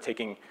we can start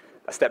taking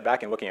a step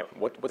back and looking at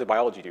what did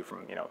biology do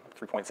from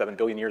 3.7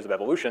 billion years of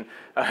evolution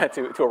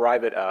to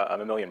arrive at a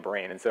mammalian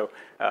brain. And so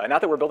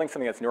not that we're building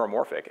something that's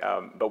neuromorphic,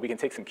 but we can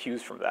take some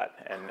cues from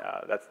that. And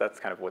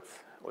that's kind of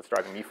what's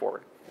driving me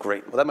forward.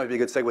 Great. Well, that might be a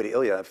good segue to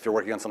Ilya. If you're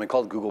working on something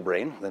called Google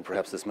Brain, then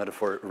perhaps this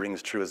metaphor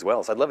rings true as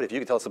well. So I'd love it if you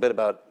could tell us a bit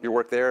about your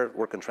work there,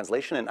 work in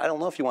translation. And I don't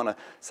know if you want to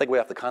segue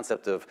off the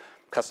concept of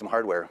custom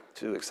hardware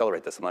to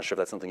accelerate this. I'm not sure if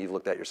that's something you've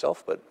looked at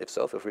yourself, but if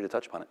so, feel free to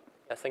touch upon it.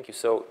 Yeah, thank you.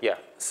 So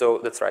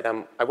that's right.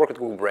 I work at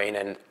Google Brain,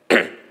 and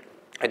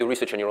I do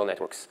research on neural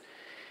networks.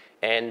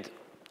 And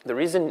the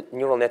reason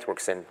neural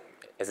networks, and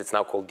as it's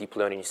now called deep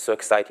learning, is so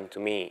exciting to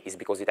me is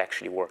because it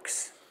actually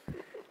works,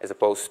 as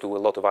opposed to a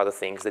lot of other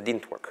things that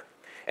didn't work.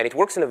 And it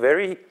works in a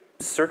very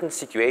certain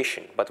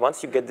situation, but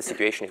once you get the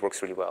situation, it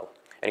works really well.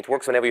 And it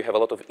works whenever you have a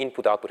lot of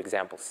input-output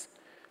examples.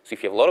 So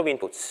if you have a lot of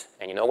inputs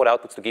and you know what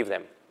outputs to give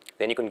them,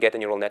 then you can get a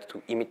neural net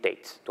to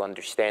imitate, to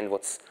understand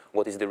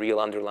what is the real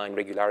underlying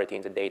regularity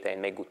in the data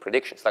and make good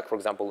predictions. Like, for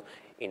example,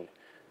 in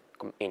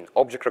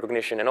object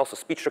recognition and also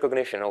speech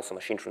recognition and also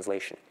machine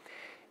translation.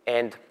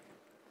 And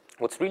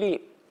what's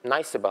really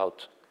nice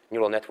about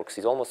neural networks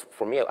is almost,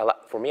 for me,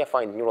 I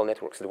find neural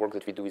networks, the work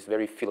that we do, is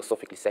very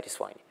philosophically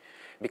satisfying.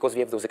 Because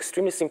we have those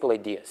extremely simple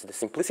ideas, the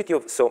simplicity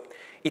of, so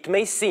it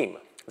may seem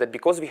that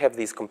because we have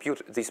these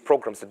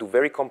programs that do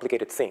very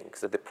complicated things,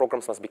 that the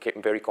programs must be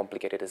very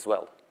complicated as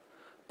well.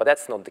 But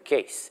that's not the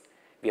case.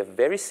 We have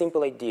very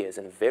simple ideas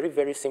and very,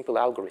 very simple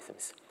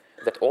algorithms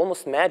that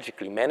almost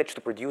magically manage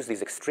to produce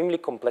these extremely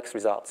complex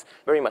results,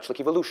 very much like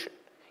evolution.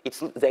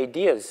 The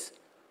ideas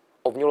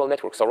of neural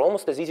networks are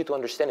almost as easy to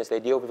understand as the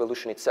idea of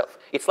evolution itself.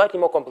 It's slightly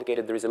more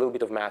complicated. There is a little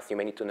bit of math you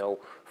may need to know.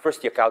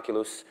 First year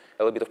calculus,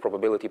 a little bit of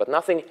probability, but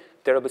nothing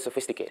terribly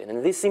sophisticated.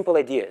 And these simple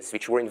ideas,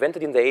 which were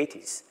invented in the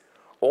 80s,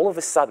 all of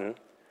a sudden,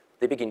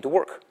 they begin to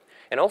work.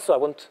 And also, I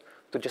want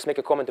to just make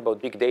a comment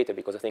about big data,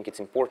 because I think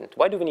it's important.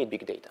 Why do we need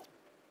big data?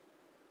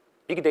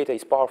 Big data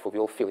is powerful. We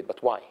all feel it.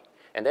 But why?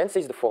 And the answer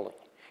is the following.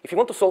 If you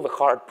want to solve a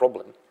hard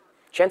problem,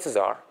 chances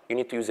are you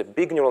need to use a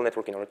big neural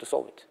network in order to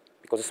solve it,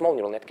 because a small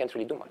neural net can't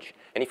really do much.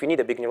 And if you need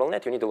a big neural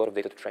net, you need a lot of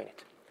data to train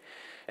it.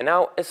 And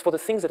now, as for the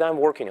things that I'm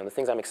working on, the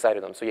things I'm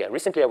excited on, so yeah,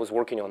 recently I was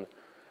working on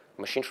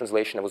machine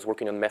translation. I was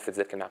working on methods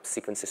that can map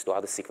sequences to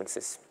other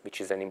sequences,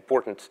 which is an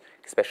important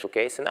special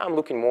case. And now I'm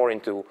looking more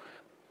into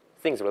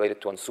things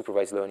related to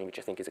unsupervised learning, which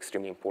I think is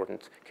extremely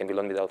important, can be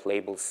learned without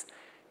labels,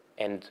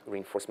 and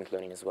reinforcement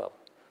learning as well.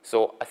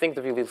 So I think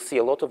that we will see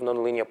a lot of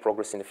nonlinear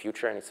progress in the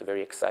future, and it's a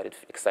very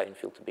exciting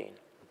field to be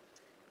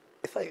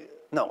in.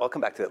 No, I'll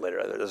come back to that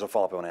later. There's a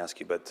follow-up I want to ask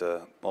you, but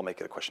I'll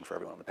make it a question for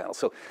everyone on the panel.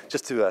 So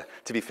just to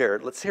be fair,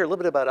 let's hear a little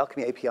bit about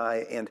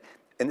AlchemyAPI, and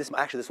this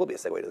will be a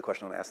segue to the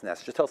question I want to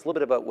ask. Just tell us a little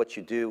bit about what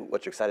you do,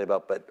 what you're excited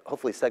about, but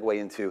hopefully segue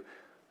into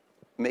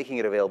making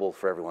it available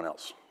for everyone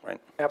else, right?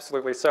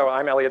 Absolutely. So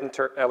I'm Elliot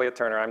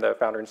Turner. I'm the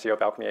founder and CEO of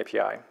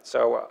AlchemyAPI.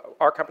 So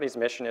our company's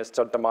mission is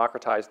to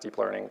democratize deep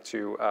learning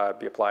to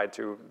be applied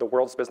to the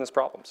world's business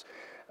problems.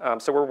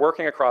 So we're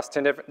working across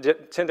 10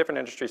 different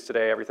industries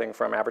today, everything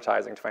from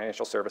advertising to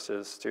financial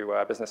services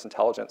to business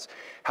intelligence,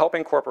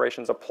 helping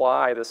corporations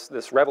apply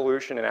this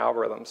revolution in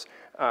algorithms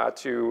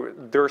to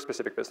their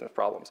specific business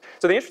problems.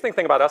 So the interesting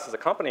thing about us as a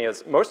company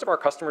is most of our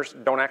customers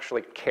don't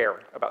actually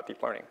care about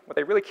deep learning. What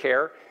they really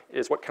care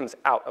is what comes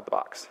out of the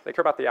box. They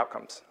care about the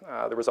outcomes,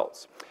 the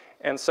results.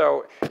 And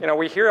so,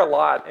 we hear a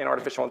lot in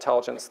artificial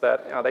intelligence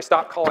that they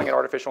stop calling it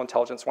artificial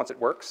intelligence once it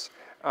works.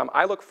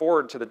 I look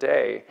forward to the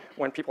day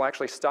when people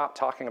actually stop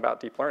talking about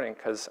deep learning,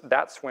 because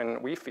that's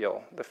when we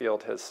feel the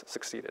field has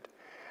succeeded.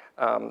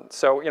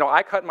 So,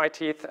 I cut my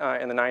teeth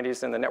in the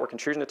 90s in the network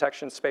intrusion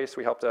detection space.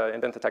 We helped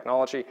invent the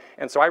technology.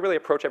 And so I really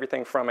approach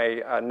everything from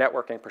a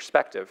networking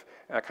perspective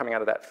coming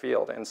out of that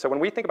field. And so when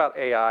we think about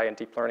AI and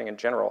deep learning in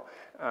general,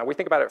 we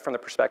think about it from the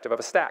perspective of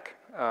a stack.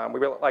 We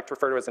really like to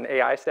refer to it as an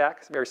AI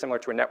stack, very similar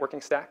to a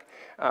networking stack,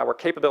 where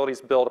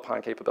capabilities build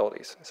upon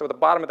capabilities. So at the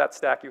bottom of that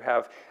stack, you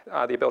have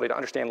the ability to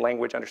understand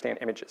language, understand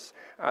images.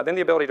 Then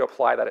the ability to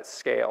apply that at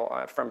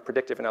scale from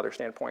predictive and other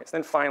standpoints.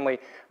 Then finally,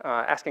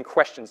 asking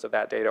questions of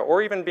that data,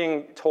 or even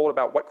being told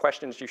about what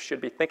questions you should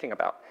be thinking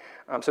about.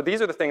 So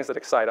these are the things that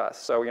excite us.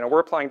 So we're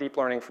applying deep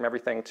learning from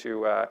everything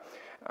to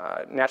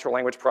natural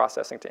language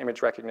processing to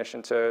image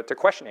recognition to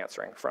question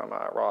answering from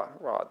raw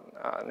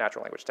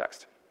natural language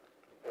text.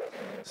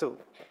 So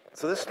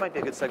this might be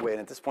a good segue, and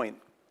at this point,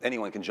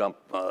 anyone can jump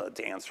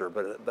to answer,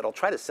 but I'll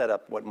try to set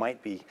up what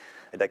might be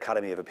a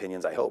dichotomy of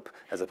opinions, I hope,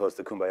 as opposed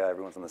to kumbaya,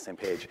 everyone's on the same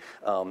page,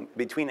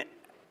 between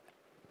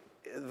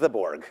the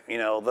Borg,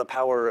 the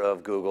power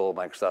of Google,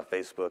 Microsoft,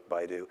 Facebook,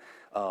 Baidu,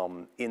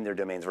 in their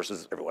domains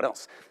versus everyone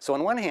else. So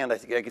on one hand, I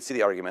think I could see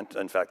the argument.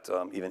 In fact,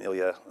 even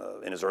Ilya,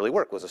 in his early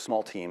work, was a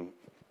small team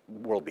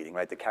world beating,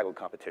 right? The Kaggle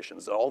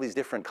competitions, all these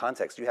different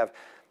contexts. You have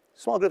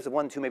small groups of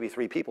 1, 2, maybe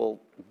 3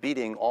 people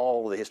beating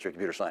all the history of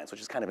computer science,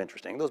 which is kind of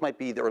interesting. Those might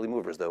be the early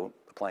movers, though,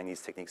 applying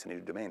these techniques in a new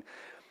domain.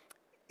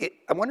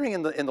 I'm wondering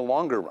in the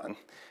longer run,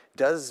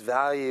 does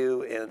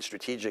value and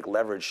strategic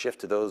leverage shift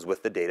to those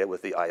with the data,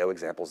 with the I/O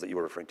examples that you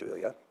were referring to,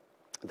 Ilya?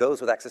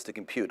 Those with access to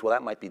compute, well,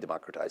 that might be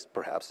democratized,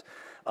 perhaps.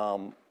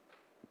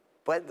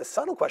 But the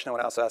subtle question I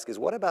want to also ask is,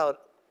 what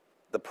about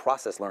the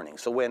process learning?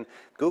 So when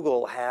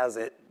Google has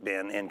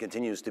been and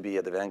continues to be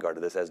at the vanguard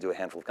of this, as do a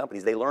handful of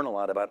companies, they learn a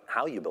lot about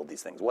how you build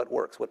these things, what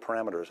works, what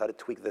parameters, how to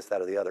tweak this,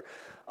 that, or the other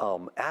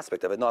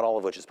aspect of it, not all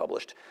of which is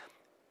published.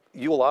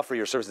 You will offer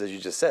your services, as you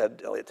just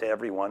said, Elliot, to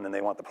everyone, and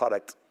they want the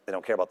product. They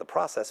don't care about the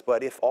process.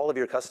 But if all of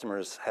your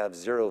customers have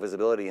zero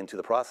visibility into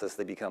the process,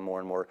 they become more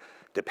and more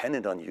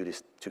dependent on you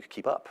to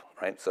keep up,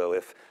 right? So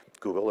if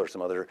Google or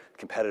some other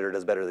competitor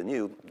does better than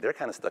you, they're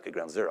kind of stuck at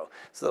ground zero.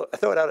 So I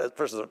throw it out at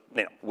first,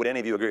 would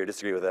any of you agree or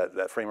disagree with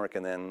that framework?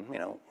 And then,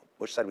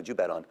 which side would you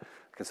bet on?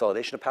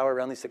 Consolidation of power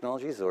around these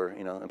technologies, or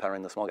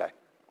empowering the small guy?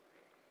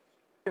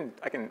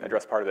 I can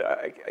address part of it.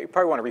 I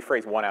probably want to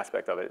rephrase one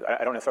aspect of it.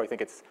 I don't necessarily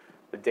think it's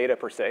the data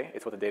per se.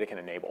 It's what the data can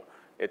enable.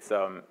 It's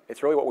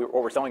really what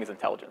we're selling is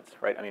intelligence,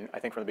 right? I mean, I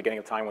think from the beginning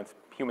of time, when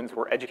humans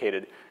were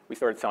educated, we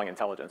started selling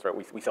intelligence, right?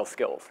 We sell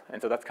skills. And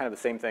so that's kind of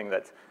the same thing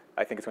that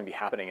I think is going to be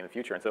happening in the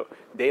future. And so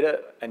data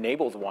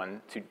enables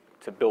one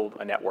to build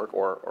a network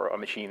or a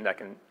machine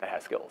that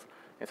has skills.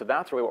 And so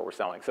that's really what we're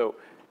selling. So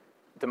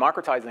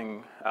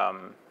democratizing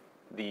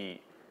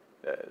the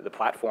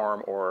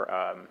platform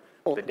or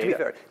well, the to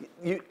data.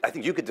 be fair, I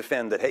think you could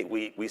defend that, hey,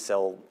 we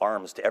sell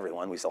ARMs to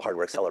everyone. We sell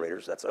hardware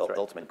accelerators. That's the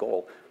ultimate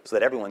goal, so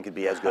that everyone could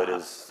be as good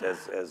as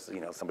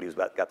somebody who's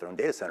got their own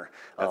data center.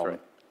 That's right.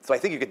 So I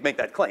think you could make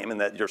that claim,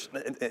 and that you're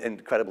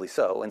incredibly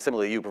so. And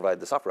similarly, you provide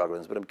the software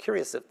algorithms. But I'm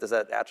curious, does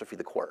that atrophy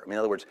the core? I mean, in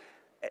other words,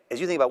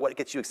 as you think about what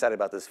gets you excited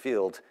about this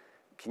field,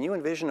 can you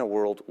envision a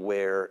world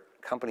where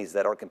companies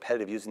that are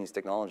competitive using these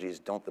technologies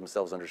don't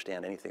themselves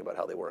understand anything about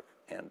how they work?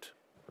 And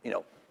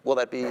will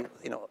that be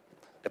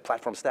a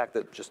platform stack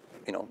that just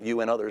you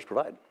and others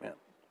provide? Yeah.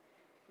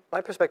 My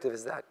perspective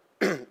is that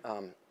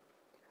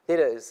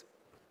data is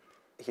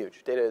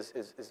huge. Data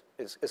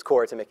is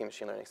core to making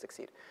machine learning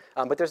succeed.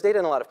 But there's data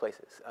in a lot of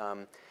places.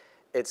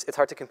 It's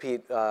hard to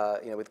compete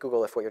with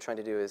Google if what you're trying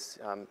to do is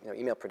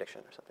email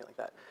prediction or something like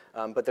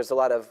that. But there's a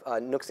lot of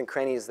nooks and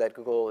crannies that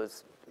Google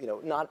is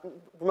not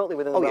remotely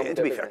within the realm of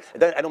their business. To be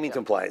fair, I don't mean to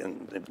imply,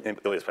 and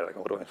Ilya's probably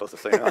like, what am I supposed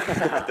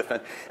to say?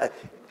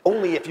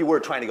 Only if you were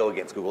trying to go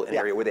against Google in an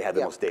area where they had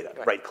the most data,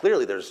 right?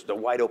 Clearly, there's a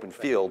wide open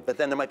field, but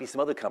then there might be some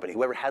other company,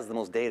 whoever has the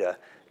most data,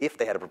 if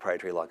they had a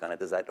proprietary lock on it,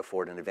 does that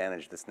afford an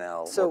advantage that's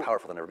now more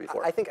powerful than ever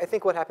before? I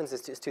think what happens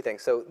is two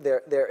things. So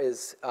there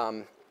is,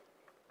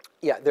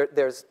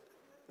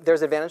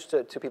 there's advantage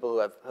to people who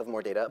have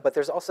more data, but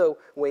there's also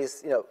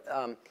ways,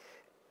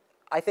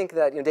 I think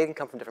that data can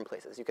come from different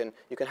places. You can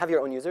have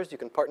your own users. You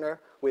can partner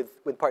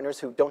with partners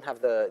who don't have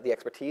the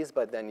expertise,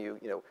 but then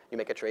you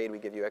make a trade. We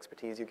give you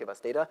expertise. You give us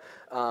data,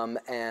 and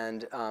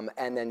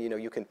then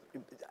you can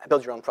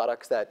build your own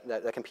products that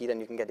compete, and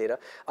you can get data.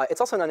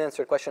 It's also an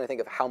unanswered question, I think,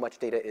 of how much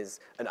data is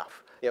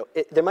enough.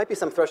 There might be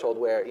some threshold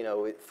where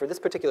for this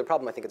particular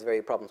problem, I think it's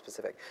very problem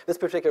specific. This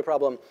particular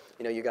problem,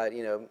 you got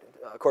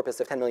a corpus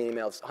of 10 million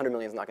emails. 100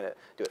 million is not going to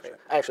do it.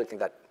 I actually think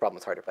that problem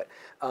is harder, but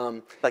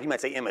like you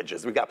might say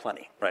images. We've got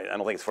plenty, right? I'm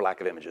animal things for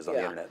lack of images on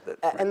the internet.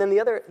 And then the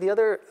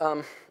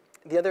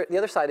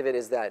other side of it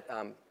is that,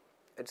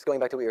 just going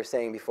back to what you were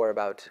saying before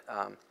about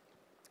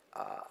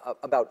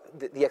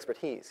the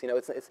expertise. You know,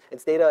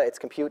 it's data, it's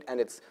compute, and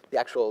it's the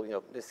actual,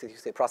 you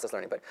say process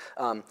learning. But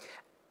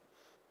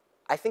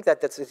I think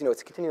that's, it's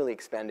a continually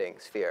expanding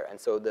sphere. And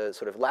so the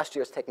sort of last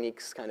year's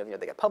techniques kind of,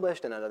 they get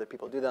published and then other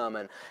people do them.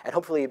 And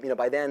hopefully,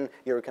 by then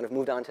you're kind of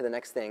moved on to the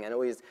next thing, and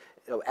always,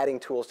 adding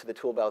tools to the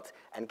tool belt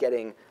and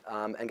getting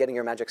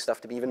your magic stuff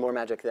to be even more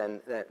magic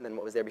than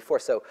what was there before.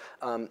 So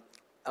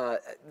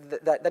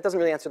that doesn't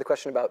really answer the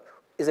question about,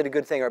 is it a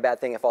good thing or a bad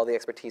thing if all the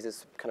expertise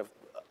is kind of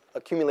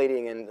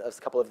accumulating in a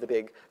couple of the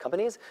big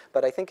companies?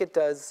 But I think it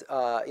does,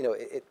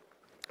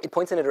 it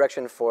points in a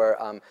direction for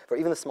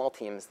even the small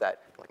teams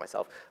that, like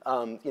myself,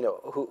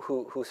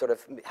 who sort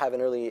of have an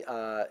early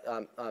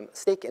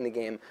stake in the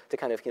game to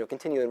kind of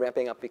continue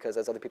ramping up, because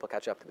as other people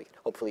catch up, we can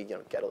hopefully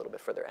get a little bit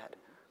further ahead.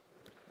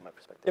 From my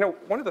perspective.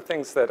 One of the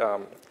things that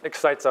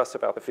excites us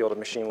about the field of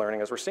machine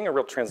learning is we're seeing a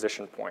real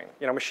transition point.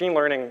 Machine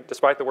learning,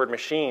 despite the word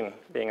machine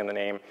being in the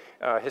name,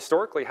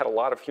 historically had a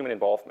lot of human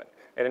involvement.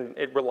 And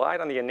it relied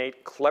on the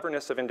innate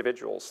cleverness of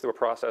individuals through a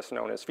process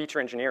known as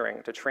feature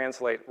engineering to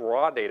translate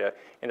raw data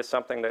into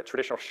something that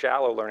traditional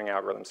shallow learning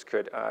algorithms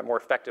could more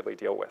effectively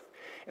deal with.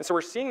 And so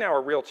we're seeing now a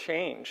real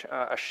change,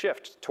 a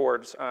shift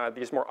towards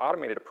these more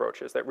automated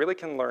approaches that really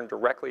can learn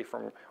directly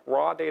from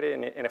raw data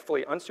in a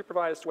fully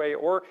unsupervised way,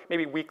 or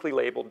maybe weakly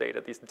labeled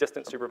data, these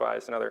distant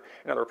supervised and other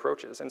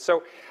approaches. And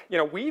so,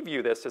 we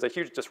view this as a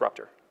huge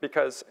disruptor,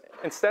 because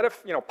instead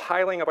of,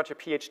 piling a bunch of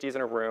PhDs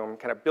in a room,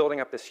 kind of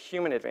building up this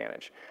human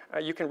advantage,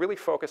 you can really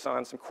focus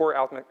on some core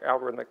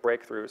algorithmic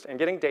breakthroughs and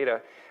getting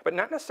data, but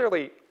not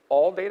necessarily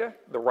all data,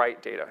 the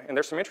right data. And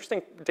there's some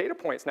interesting data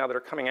points now that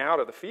are coming out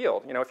of the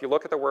field. If you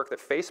look at the work that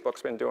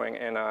Facebook's been doing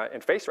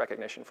in face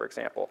recognition, for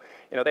example,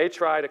 they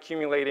tried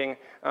accumulating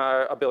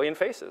 1 billion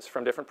faces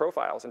from different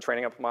profiles and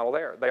training up a model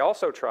there. They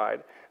also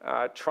tried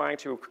trying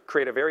to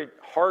create a very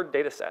hard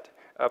data set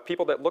of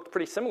people that looked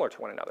pretty similar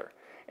to one another,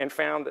 and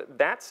found that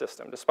that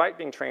system, despite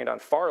being trained on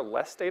far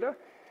less data,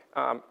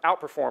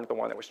 outperformed the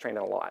one that was trained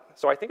on a lot.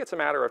 So I think it's a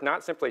matter of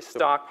not simply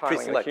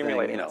stockpiling and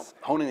accumulating this.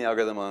 Honing the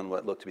algorithm on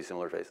what look to be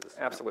similar faces.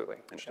 Absolutely.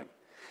 Interesting.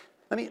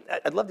 I mean,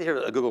 I'd love to hear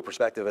a Google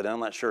perspective, and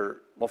I'm not sure.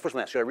 Well, first,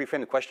 should I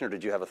reframe the question, or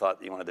did you have a thought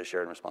that you wanted to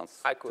share in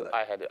response? I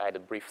had a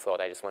brief thought.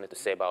 I just wanted to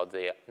say about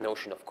the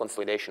notion of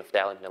consolidation of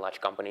talent in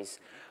large companies.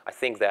 I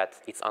think that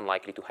it's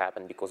unlikely to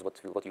happen, because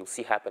what you'll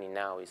see happening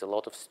now is a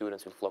lot of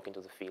students will flock into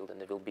the field, and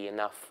there will be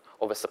enough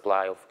of a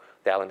supply of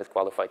talented,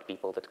 qualified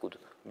people that could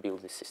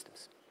build these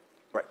systems.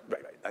 Right.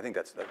 I think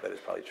that is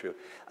probably true.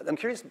 I'm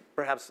curious,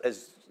 perhaps,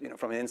 as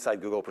from an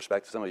inside Google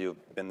perspective, some of you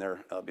have been there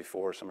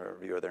before, some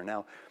of you are there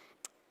now.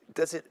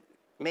 Does it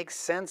make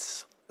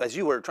sense, as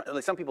you were trying,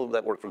 like some people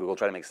that work for Google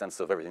try to make sense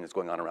of everything that's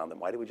going on around them?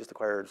 Why did we just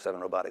acquire 7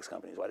 robotics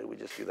companies? Why did we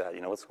just do that?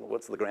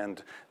 What's the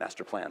grand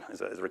master plan?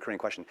 Is a recurring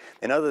question.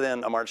 And other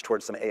than a march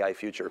towards some AI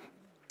future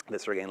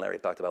that Sergey and Larry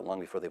talked about long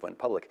before they went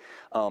public,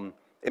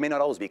 it may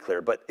not always be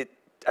clear, but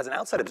as an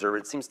outside observer,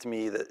 it seems to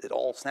me that it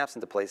all snaps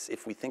into place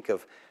if we think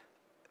of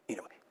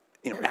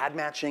ad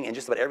matching, and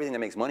just about everything that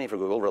makes money for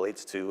Google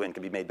relates to and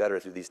can be made better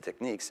through these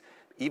techniques.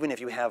 Even if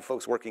you have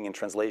folks working in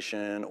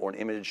translation or in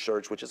image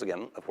search, which is,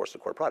 again, of course, the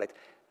core product,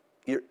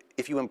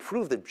 if you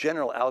improve the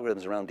general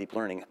algorithms around deep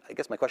learning, I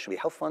guess my question would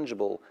be, how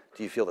fungible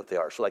do you feel that they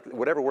are? So like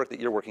whatever work that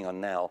you're working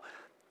on now,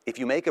 if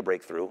you make a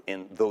breakthrough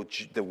in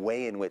the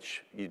way in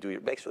which you do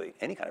basically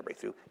any kind of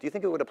breakthrough, do you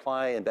think it would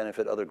apply and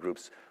benefit other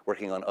groups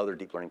working on other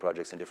deep learning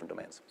projects in different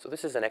domains? So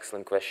this is an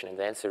excellent question, and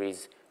the answer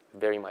is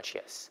very much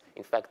yes.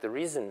 In fact, the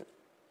reason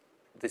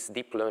this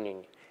deep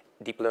learning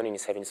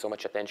is having so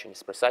much attention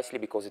is precisely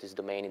because it is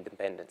domain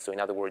independent. So in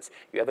other words,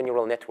 you have a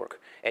neural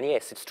network, and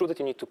yes, it's true that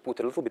you need to put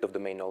a little bit of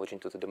domain knowledge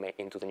into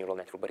the neural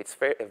network, but it's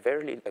a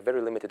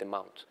very limited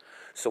amount.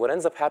 So what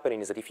ends up happening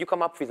is that if you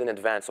come up with an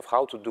advance of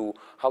how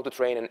to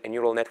train a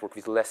neural network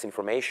with less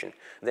information,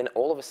 then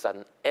all of a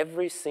sudden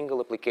every single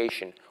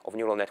application of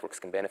neural networks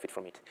can benefit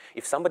from it.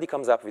 If somebody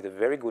comes up with a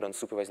very good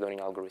unsupervised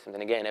learning algorithm,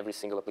 then again every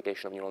single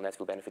application of neural nets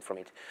will benefit from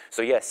it.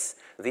 So yes,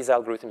 these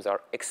algorithms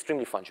are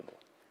extremely fungible.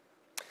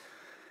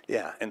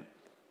 Yeah, and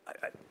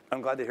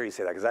I'm glad to hear you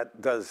say that, because that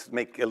does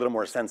make a little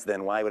more sense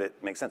than why would it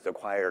make sense to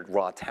acquire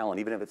raw talent,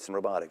 even if it's in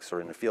robotics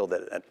or in a field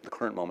that at the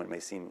current moment may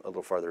seem a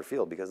little farther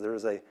afield, because there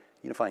is a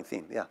unifying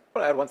theme. Yeah. I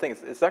want to add one thing.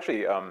 It's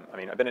actually, I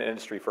mean, I've been in the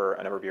industry for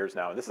a number of years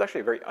now, and this is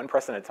actually a very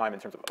unprecedented time in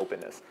terms of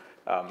openness.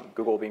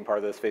 Google being part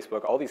of this,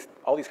 Facebook, all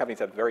these companies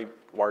have very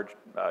large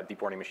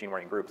deep learning, machine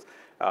learning groups,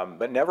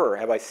 but never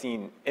have I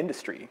seen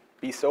industry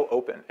be so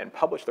open and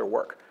publish their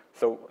work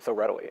so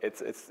readily.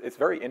 It's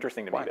very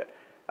interesting to me that.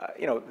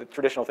 The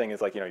traditional thing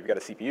is like, you've got a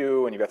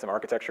CPU and you've got some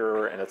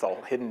architecture and it's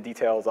all hidden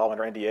details, all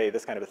under NDA,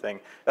 this kind of a thing.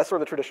 That's sort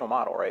of the traditional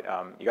model, right?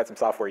 You got some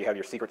software, you have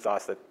your secret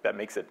sauce that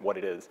makes it what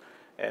it is.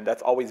 And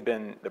that's always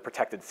been the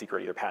protected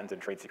secret, either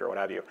patented, trade secret, what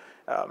have you.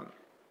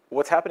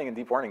 What's happening in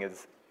deep learning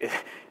is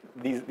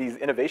these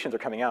innovations are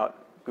coming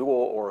out. Google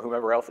or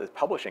whomever else is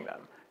publishing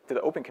them to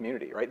the open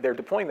community, right? They're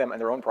deploying them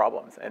and their own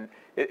problems. And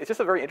it's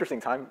just a very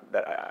interesting time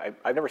that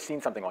I've never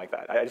seen something like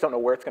that. I just don't know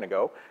where it's going to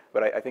go,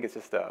 but I think it's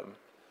just, to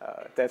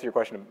answer your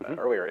question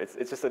earlier, it's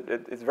just,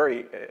 it's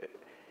very,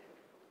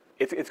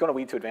 it's going to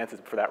lead to advances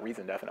for that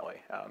reason, definitely,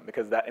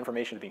 because that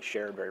information is being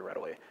shared very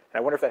readily. And I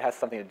wonder if that has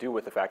something to do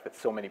with the fact that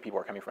so many people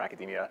are coming from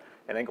academia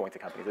and then going to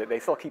companies. They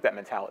still keep that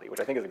mentality, which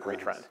I think is a great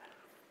trend.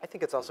 I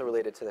think it's also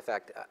related to the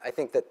fact, I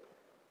think that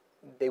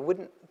they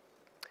wouldn't,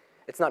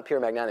 it's not pure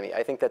magnanimity.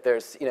 I think that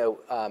there's,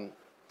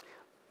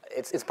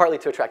 it's partly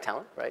to attract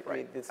talent, right? I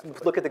mean,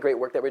 look at the great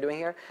work that we're doing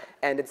here.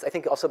 And it's, I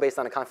think, also based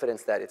on a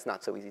confidence that it's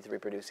not so easy to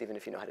reproduce, even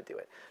if you know how to do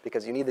it.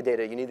 Because you need the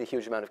data, you need the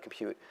huge amount of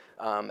compute,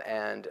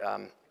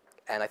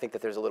 and I think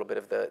that there's a little bit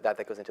of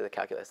that goes into the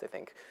calculus, I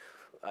think.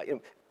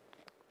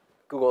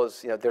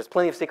 Google's, there's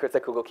plenty of secrets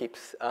that Google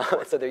keeps.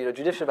 So they're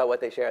judicious about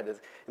what they share. It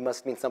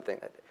must mean something.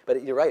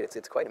 But you're right,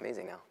 it's quite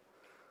amazing now.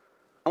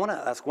 I want to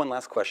ask one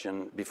last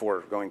question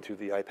before going to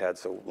the iPad,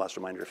 so last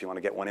reminder if you want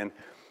to get one in.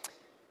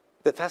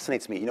 That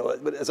fascinates me,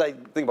 but as I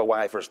think about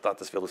why I first thought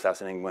this field was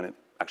fascinating when it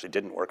actually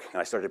didn't work, and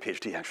I started a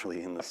PhD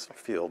actually in this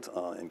field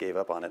and gave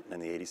up on it in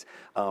the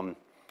 80s,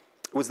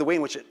 was the way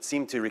in which it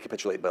seemed to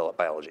recapitulate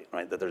biology,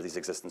 right? That there's these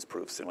existence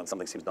proofs, and when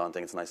something seems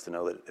daunting, it's nice to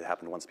know that it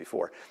happened once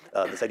before.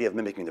 This idea of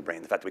mimicking the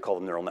brain, the fact that we call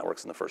them neural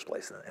networks in the first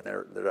place, and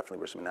there definitely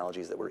were some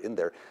analogies that were in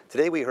there.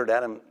 Today we heard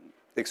Adam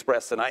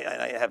express, and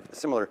I have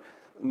similar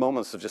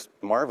moments of just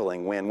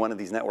marveling when one of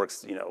these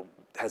networks,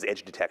 has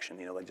edge detection,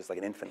 just like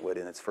an infant would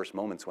in its first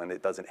moments when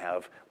it doesn't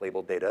have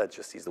labeled data, it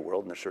just sees the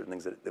world, and there's certain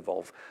things that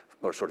evolve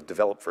or sort of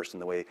develop first in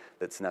the way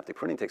that synaptic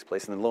pruning takes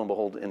place, and then lo and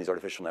behold, in these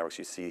artificial networks,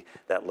 you see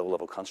that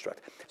low-level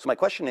construct. So my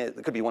question is,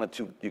 it could be one of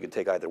two, you could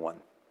take either one,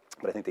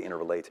 but I think they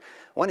interrelate.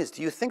 One is,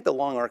 do you think the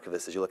long arc of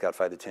this, as you look out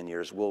 5 to 10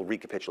 years, will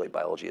recapitulate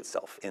biology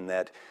itself, in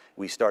that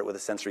we start with a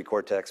sensory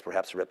cortex,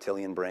 perhaps a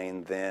reptilian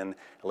brain, then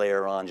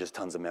layer on just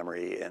tons of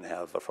memory and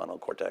have a frontal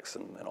cortex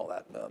and all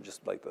that,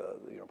 just like the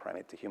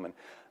primate to human,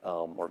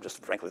 or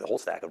just frankly the whole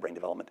stack of brain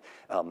development.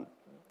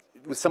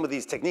 With some of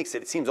these techniques,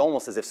 it seems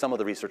almost as if some of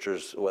the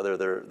researchers, whether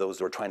they're those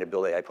who are trying to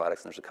build AI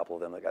products, and there's a couple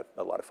of them that got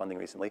a lot of funding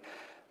recently,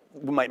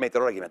 we might make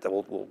that argument that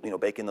we'll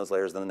bake in those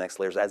layers, then the next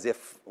layers, as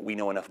if we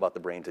know enough about the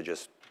brain to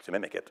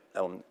mimic it.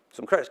 So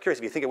I'm curious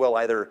if you think it will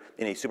either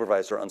in a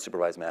supervised or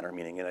unsupervised manner,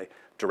 meaning in a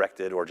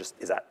directed, or just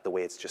is that the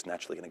way it's just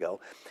naturally going to go?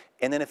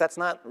 And then if that's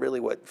not really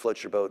what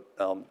floats your boat,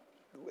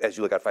 as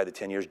you look out 5 to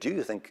 10 years, do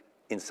you think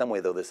in some way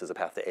though this is a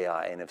path to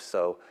AI? And if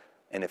so,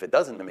 and if it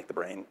doesn't mimic the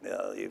brain,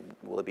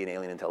 will it be an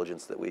alien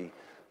intelligence that we,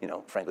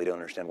 frankly don't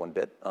understand one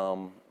bit?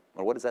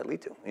 Or what does that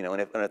lead to?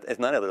 And if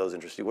none of those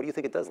interest you, what do you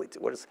think it does lead to?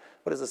 What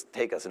does this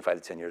take us in 5 to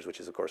 10 years,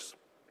 which is, of course,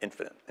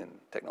 infinite in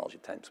technology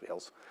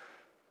timescales?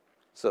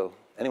 So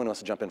anyone wants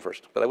to jump in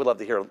first? But I would love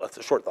to hear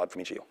a short thought from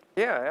each of you.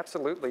 Yeah,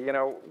 absolutely.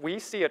 We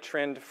see a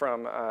trend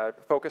from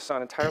focus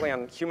entirely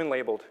on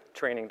human-labeled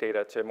training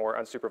data to more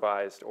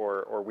unsupervised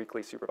or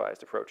weakly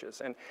supervised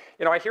approaches. And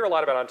I hear a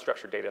lot about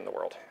unstructured data in the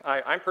world.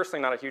 I'm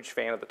personally not a huge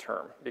fan of the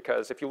term,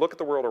 because if you look at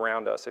the world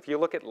around us, if you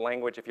look at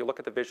language, if you look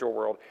at the visual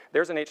world,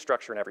 there's innate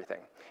structure in everything.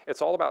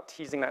 It's all about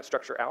teasing that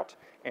structure out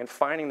and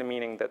finding the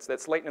meaning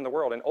that's latent in the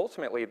world. And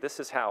ultimately,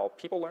 this is how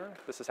people learn.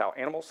 This is how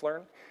animals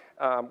learn.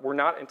 We're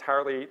not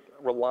entirely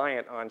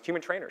reliant on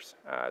human trainers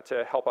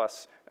to help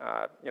us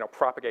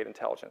propagate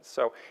intelligence.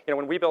 So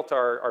when we built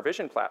our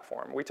vision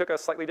platform, we took a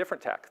slightly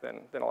different tack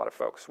than a lot of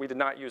folks. We did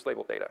not use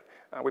labeled data.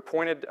 We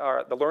pointed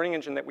the learning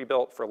engine that we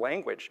built for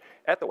language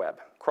at the web,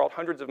 crawled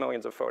hundreds of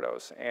millions of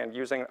photos, and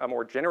using a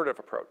more generative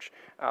approach,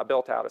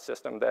 built out a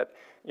system that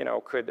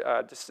could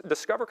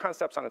discover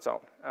concepts on its own.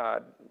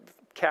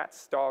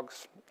 Cats,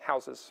 dogs,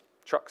 houses,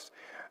 trucks.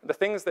 The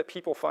things that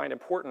people find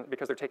important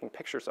because they're taking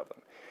pictures of them.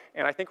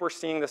 And I think we're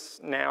seeing this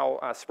now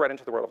spread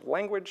into the world of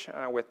language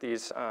with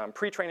these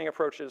pre-training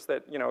approaches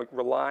that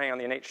rely on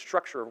the innate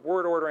structure of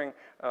word ordering,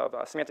 of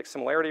semantic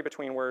similarity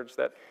between words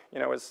that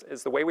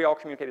is the way we all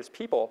communicate as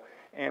people.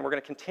 And we're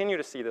going to continue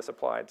to see this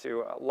applied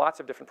to lots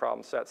of different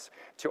problem sets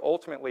to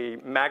ultimately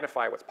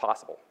magnify what's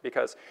possible.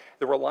 Because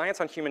the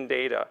reliance on human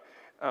data,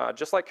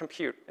 just like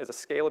compute, is a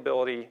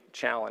scalability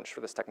challenge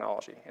for this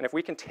technology. And if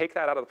we can take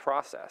that out of the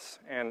process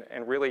and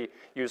really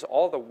use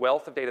all the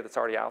wealth of data that's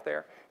already out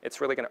there,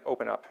 it's really going to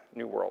open up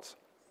new worlds.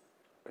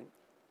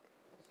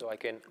 So I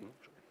can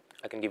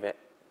give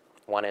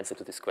one answer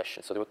to this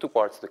question. So there were two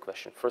parts to the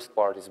question. First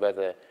part is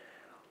whether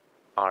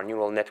our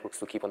neural networks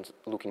will keep on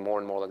looking more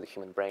and more like the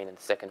human brain, and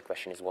the second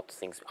question is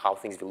how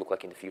things will look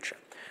like in the future.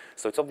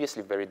 So it's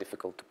obviously very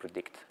difficult to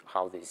predict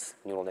how these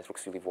neural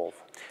networks will evolve.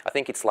 I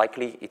think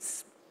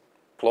it's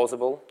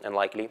plausible and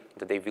likely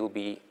that they will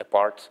be a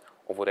part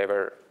of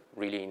whatever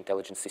really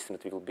intelligent system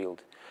that we will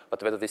build.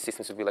 But whether these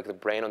systems will be like the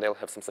brain or they'll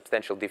have some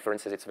substantial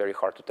differences, it's very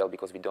hard to tell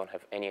because we don't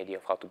have any idea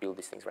of how to build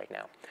these things right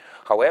now.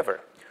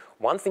 However,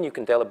 one thing you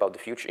can tell about the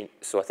future,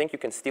 so I think you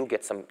can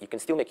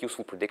still make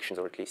useful predictions,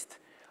 or at least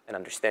an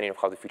understanding of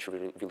how the future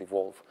will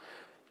evolve.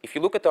 If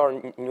you look at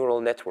our neural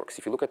networks,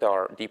 if you look at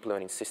our deep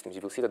learning systems,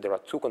 you will see that there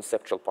are two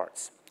conceptual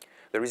parts.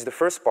 There is the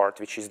first part,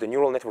 which is the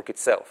neural network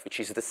itself, which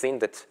is the thing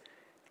that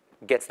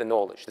gets the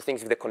knowledge, the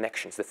things with the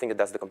connections, the thing that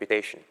does the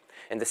computation.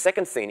 And the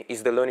second thing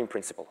is the learning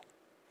principle.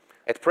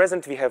 At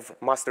present, we have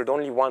mastered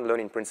only one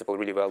learning principle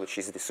really well, which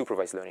is the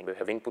supervised learning. We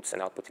have inputs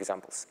and output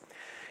examples.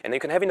 And you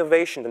can have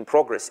innovation and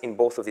progress in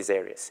both of these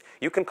areas.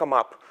 You can come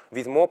up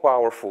with more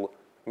powerful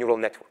neural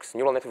networks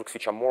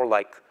which are more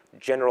like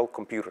general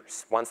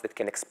computers, ones that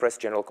can express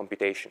general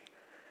computation.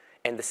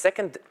 And the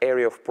second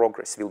area of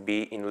progress will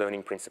be in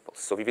learning principles.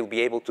 So we will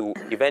be able to,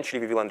 eventually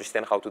we will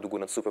understand how to do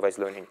good unsupervised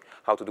learning,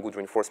 how to do good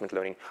reinforcement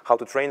learning, how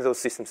to train those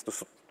systems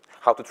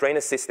how to train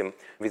a system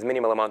with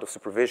minimal amount of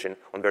supervision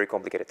on very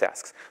complicated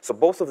tasks. So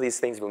both of these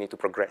things will need to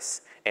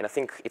progress. And I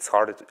think it's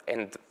harder to,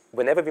 and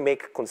whenever we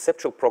make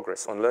conceptual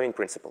progress on learning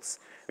principles,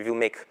 we will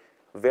make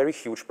very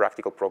huge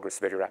practical progress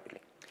very rapidly.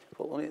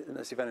 Well,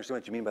 let's see if I understand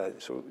what you mean by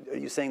that. So are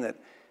you saying that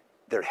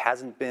there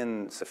hasn't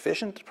been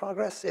sufficient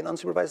progress in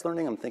unsupervised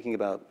learning? I'm thinking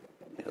about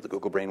the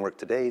Google Brain work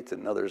to date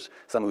and others,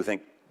 some who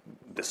think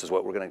this is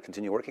what we're going to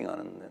continue working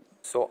on.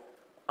 So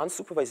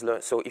unsupervised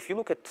learning, so if you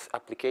look at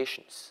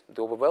applications,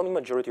 the overwhelming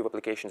majority of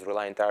applications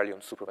rely entirely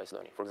on supervised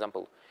learning. For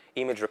example,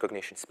 image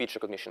recognition, speech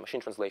recognition, machine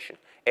translation.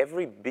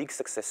 Every big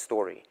success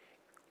story,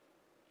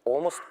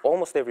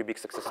 almost every big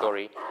success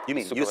story. You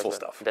mean useful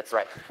stuff. That's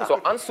right. So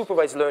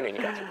unsupervised learning.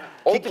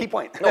 Key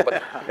point. No,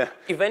 but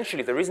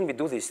eventually the reason we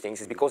do these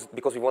things is because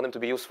we want them to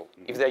be useful.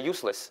 If they're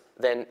useless,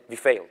 then we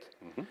failed.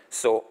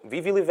 So we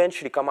will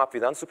eventually come up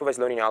with unsupervised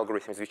learning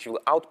algorithms which will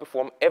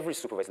outperform every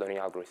supervised learning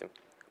algorithm,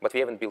 but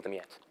we haven't built them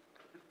yet.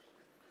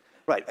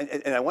 Right,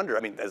 and I wonder, I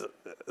mean, as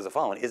a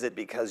follow-on, is it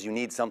because you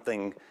need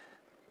something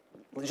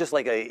just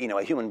like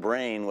a human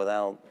brain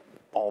without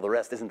all the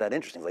rest? Isn't that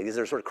interesting? Like, is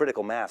there sort of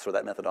critical mass where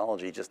that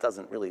methodology just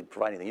doesn't really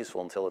provide anything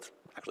useful until it's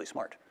actually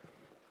smart?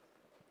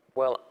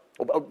 Well,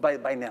 by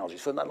analogy,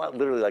 so not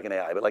literally like an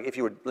AI, but like if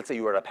you were, let's say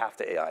you were at a path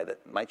to AI,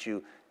 that might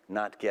you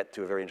not get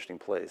to a very interesting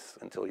place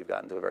until you've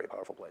gotten to a very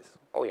powerful place?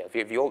 Oh yeah,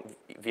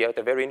 we are at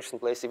a very interesting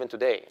place even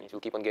today, and it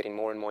will keep on getting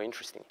more and more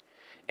interesting.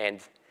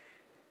 And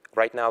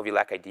right now, we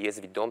lack ideas.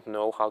 We don't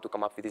know how to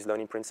come up with these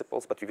learning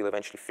principles, but we will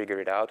eventually figure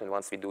it out. And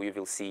once we do, you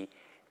will see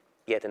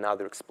yet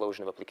another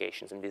explosion of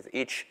applications. And with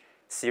each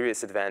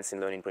serious advance in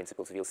learning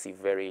principles, we'll see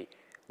very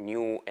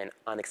new and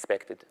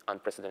unexpected,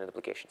 unprecedented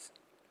applications.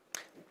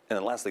 And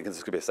then lastly, because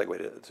this could be a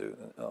segue to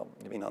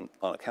I mean, on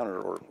a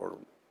counter or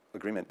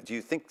agreement, do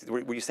you think,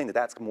 were you saying that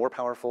that's more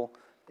powerful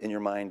in your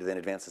mind than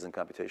advances in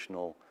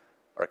computational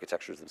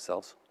architectures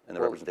themselves and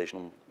the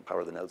representational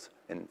power of the nodes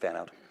and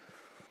fan-out?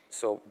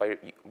 So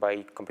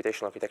by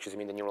computational architectures, you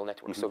mean the neural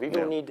network. So we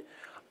will need,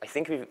 I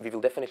think we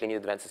will definitely need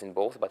advances in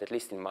both, but at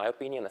least in my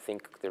opinion, I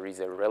think there is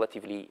a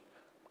relatively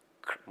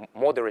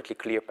moderately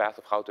clear path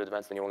of how to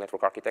advance the neural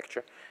network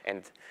architecture.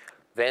 And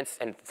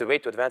the way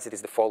to advance it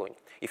is the following.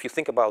 If you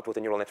think about what a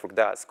neural network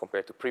does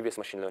compared to previous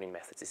machine learning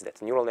methods, is that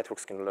neural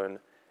networks can learn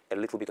a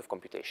little bit of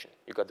computation.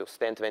 You got those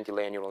 10, 20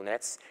 layer neural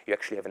nets. You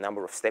actually have a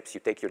number of steps. You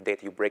take your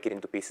data, you break it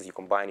into pieces, you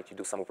combine it, you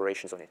do some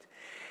operations on it.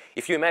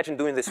 If you imagine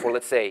doing this for,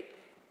 let's say,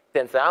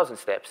 10,000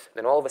 steps,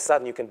 then all of a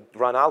sudden you can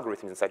run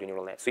algorithms inside your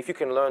neural net. So if you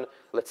can learn,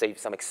 let's say,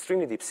 some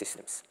extremely deep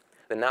systems,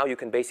 then now you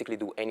can basically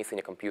do anything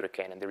a computer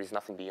can, and there is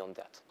nothing beyond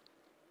that.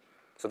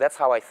 So that's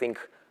how I think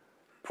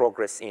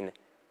progress in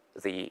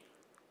the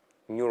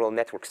neural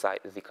network side,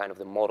 the kind of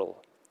the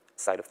model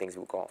side of things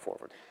will go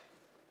forward.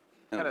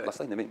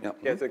 Lastly, Naveen,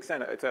 Yeah,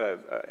 to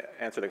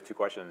answer the two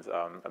questions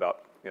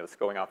about this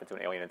going off into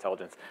an alien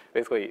intelligence.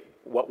 Basically,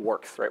 what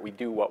works, right? We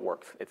do what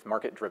works. It's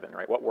market driven,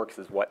 right? What works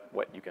is what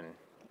you can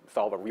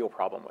solve a real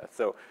problem with.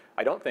 So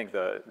I don't think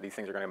these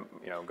things are going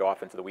to go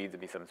off into the weeds and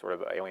be some sort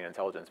of alien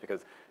intelligence,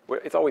 because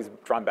it's always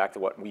drawn back to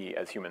what we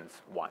as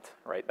humans want,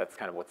 right? That's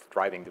kind of what's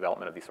driving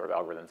development of these sort of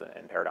algorithms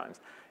and paradigms.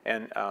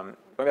 And going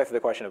back to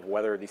the question of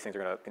whether these things are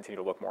going to continue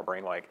to look more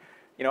brain-like,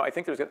 I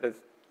think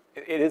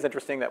it is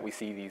interesting that we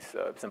see these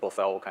simple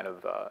cell kind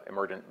of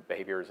emergent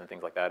behaviors and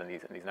things like that in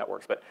these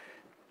networks. But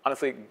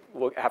honestly,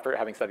 after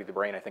having studied the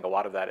brain, I think a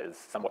lot of that is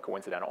somewhat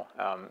coincidental.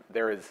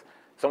 There is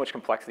so much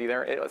complexity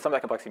there. Some of that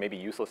complexity may be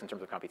useless in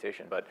terms of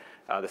computation, but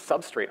the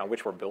substrate on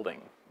which we're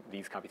building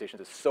these computations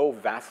is so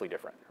vastly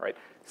different, right?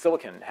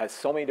 Silicon has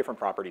so many different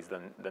properties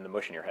than the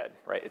mush in your head,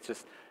 right? It's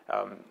just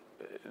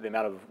the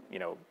amount of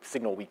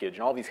signal leakage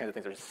and all these kinds of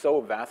things are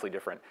so vastly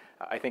different.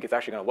 I think it's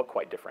actually going to look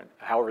quite different.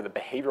 However, the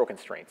behavioral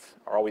constraints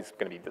are always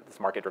going to be this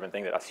market-driven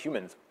thing that us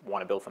humans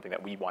want to build something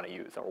that we want to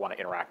use or want to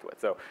interact with.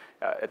 So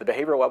at the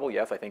behavioral level,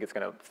 yes, I think it's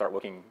going to start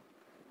looking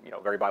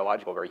very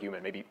biological, very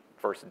human, maybe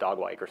first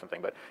dog-like or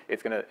something, but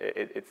it's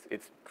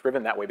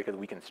driven that way because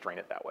we constrain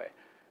it that way.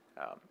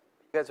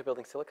 You guys are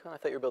building silicon? I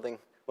thought you were building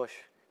mush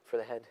for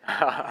the head.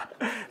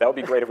 That would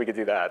be great if we could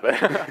do that,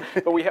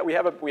 but we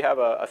have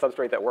a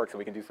substrate that works, and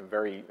we can do some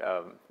very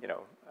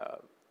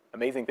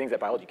amazing things that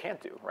biology can't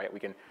do, right? We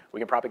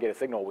can propagate a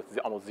signal with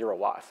almost zero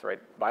loss, right?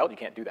 Biology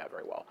can't do that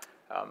very well,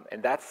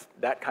 and that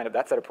set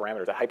of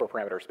parameters, that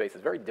hyperparameter space,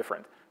 is very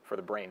different for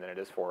the brain than it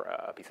is for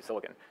a piece of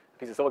silicon. A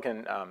piece of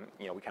silicon,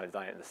 we kind of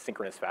design it in the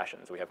synchronous fashion,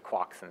 so we have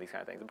clocks and these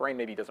kind of things. The brain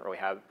maybe doesn't really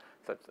have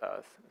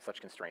such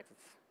constraints.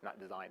 It's not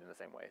designed in the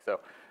same way. So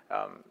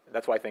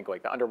that's why I think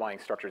the underlying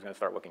structure is going to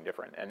start looking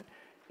different. And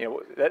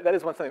that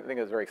is one thing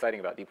that's very exciting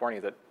about deep learning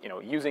is that,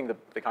 using the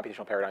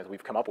computational paradigms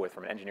we've come up with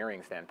from an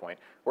engineering standpoint,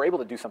 we're able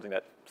to do something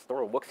that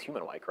sort of looks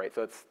human-like, right?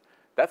 So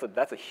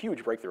that's a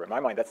huge breakthrough. In my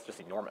mind, that's just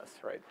enormous,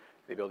 right?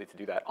 The ability to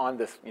do that on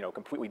this,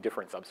 completely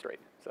different substrate.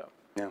 So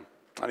yeah,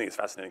 I think it's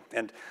fascinating.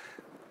 And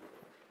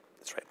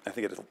that's right. I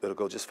think it'll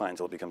go just fine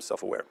until it becomes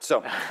self-aware.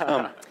 So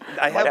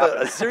I have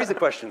a series of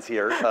questions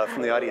here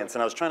from the audience,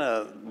 and I was trying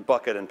to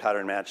bucket and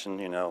pattern match and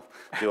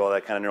do all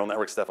that kind of neural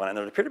network stuff on it. And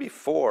there appear to be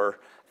 4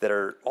 that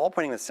are all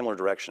pointing in a similar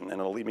direction, and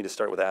it'll lead me to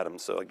start with Adam,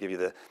 so I'll give you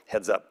the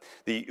heads up.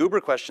 The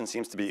Uber question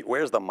seems to be,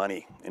 where's the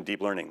money in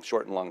deep learning,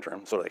 short and long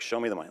term? Sort of like, show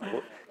me the money.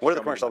 Like, what are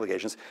the commercial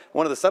obligations?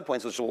 One of the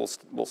subpoints, which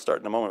we'll start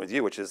in a moment with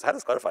you, which is, how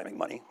does Clarifai make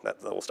money?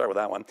 We'll start with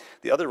that one.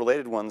 The other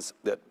related ones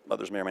that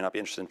others may or may not be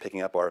interested in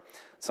picking up are,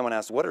 someone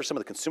asked, what are some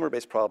of the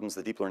consumer-based problems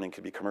that deep learning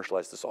could be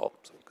commercialized to solve?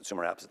 So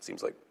consumer apps, it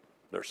seems like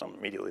there's some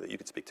immediately that you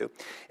could speak to.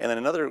 And then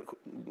another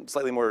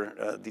slightly more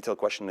detailed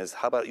question is,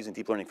 how about using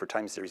deep learning for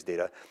time series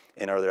data,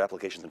 and are there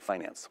applications in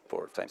finance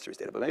for time series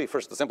data? But maybe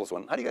first, the simplest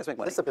one, how do you guys make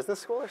money? Is this a business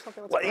school or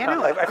something? Well,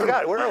 I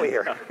forgot, where are we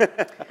here?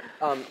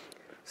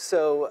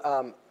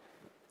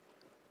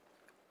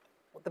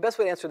 The best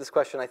way to answer this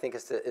question, I think,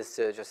 is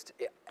to just,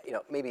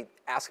 maybe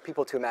ask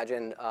people to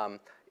imagine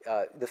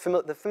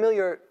the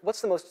familiar,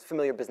 what's the most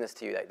familiar business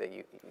to you that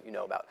you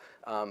know about?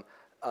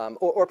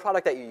 Or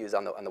product that you use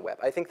on the web.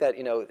 I think that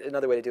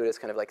another way to do it is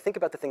kind of like, think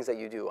about the things that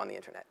you do on the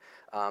internet.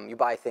 You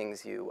buy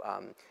things. You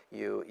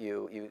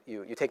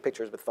take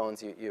pictures with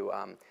phones. You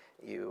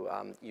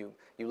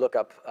look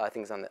up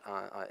things in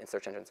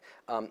search engines.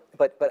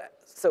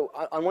 So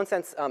on one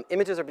sense,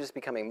 images are just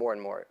becoming more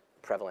and more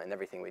prevalent in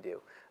everything we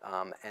do.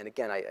 And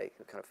again, I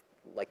kind of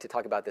like to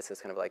talk about this as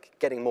kind of like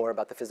getting more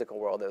about the physical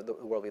world, the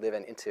world we live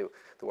in, into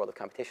the world of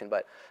computation.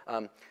 But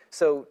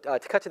to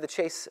cut to the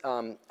chase,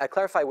 at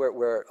Clarifai,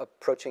 we're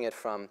approaching it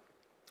from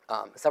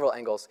several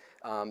angles.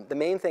 The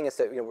main thing is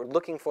that we're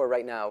looking for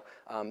right now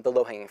the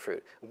low-hanging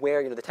fruit,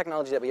 where the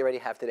technology that we already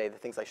have today, the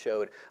things I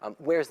showed,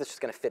 where is this just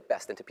going to fit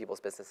best into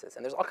people's businesses?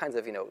 And there's all kinds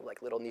of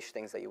like little niche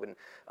things that you wouldn't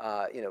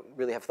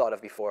really have thought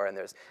of before. And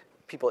there's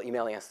people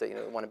emailing us that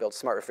want to build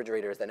smart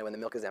refrigerators that know when the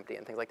milk is empty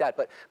and things like that.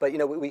 But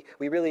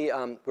we really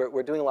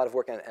we're doing a lot of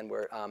work, and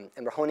we're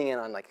honing in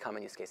on like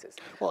common use cases.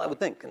 Well, I would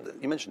think,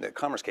 you mentioned a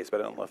commerce case,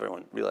 but I don't know if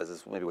everyone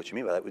realizes maybe what you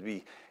mean by that would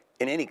be,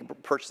 in any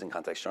purchasing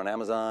context, you're on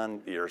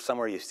Amazon, you're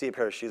somewhere, you see a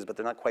pair of shoes, but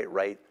they're not quite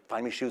right.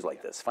 Find me shoes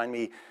like this. Find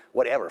me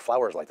whatever,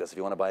 flowers like this if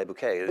you want to buy a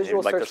bouquet.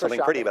 Visual like search there's for something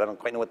pretty, shopping. but I don't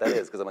quite know what that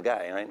is because I'm a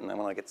guy, right? And I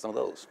want to get some of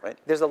those, right?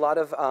 There's a lot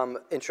of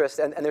interest,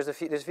 and there's a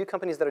few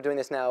companies that are doing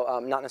this now,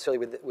 not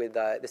necessarily with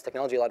this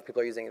technology. A lot of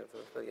people are using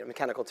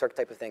Mechanical Turk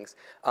type of things.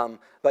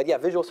 But yeah,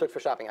 visual search for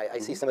shopping. I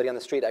see somebody on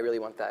the street, I really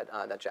want that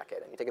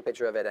jacket. And you take a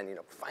picture of it, and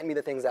find me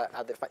the things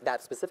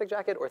that specific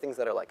jacket or things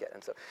that are like it.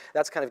 And so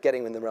that's kind of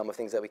getting in the realm of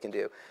things that we can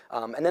do.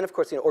 And then, of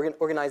course,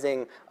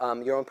 organizing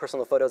your own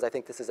personal photos. I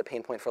think this is a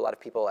pain point for a lot of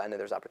people, and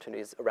there's opportunities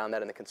around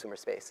that in the consumer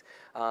space.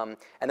 And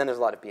then there's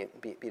a lot of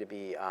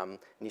B2B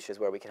niches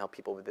where we can help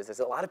people with business.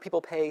 A lot of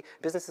people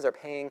businesses are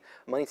paying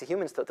money to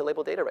humans to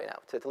label data right now,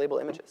 to label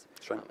images.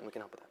 That's right. And we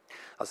can help with that.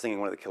 I was thinking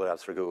one of the killer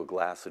apps for Google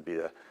Glass would be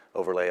to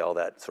overlay all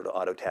that sort of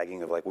auto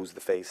tagging of like, who's the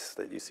face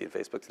that you see in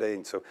Facebook today.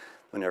 And so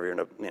whenever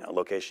you're in a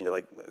location, you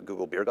like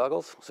Google beer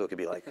goggles. So it could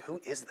be like,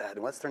 who is that?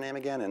 And what's their name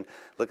again? And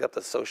look up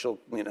the social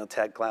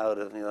tag cloud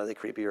of, are they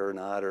creepy or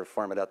not, or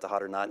farm it out to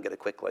hot or not, and get a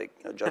quick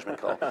judgment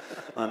call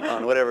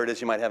on whatever it is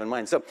you might have in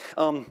mind. So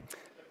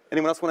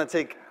anyone else want to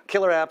take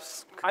killer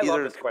apps,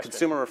 either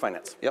consumer or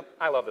finance? Yep.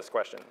 I love this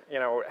question.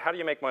 How do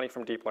you make money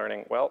from deep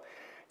learning? Well,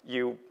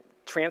 you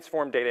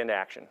transform data into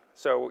action.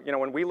 So,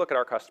 when we look at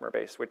our customer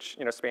base, which,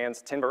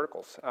 spans 10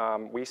 verticals,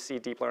 we see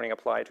deep learning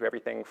applied to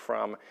everything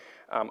from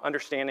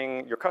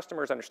understanding your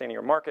customers, understanding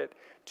your market,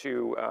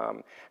 to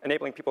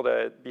enabling people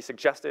to be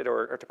suggested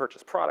or to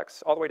purchase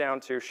products, all the way down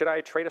to, should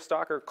I trade a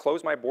stock or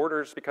close my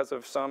borders because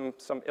of some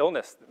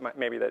illness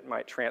maybe that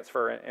might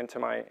transfer into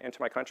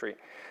my country.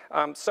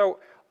 So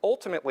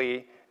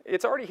ultimately,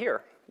 it's already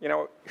here.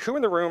 Who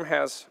in the room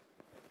has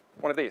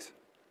one of these?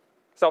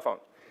 Cell phone.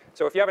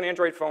 So if you have an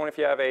Android phone, if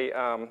you have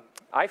a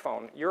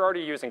iPhone, you're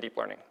already using deep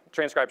learning. It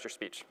transcribes your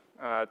speech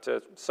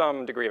to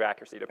some degree of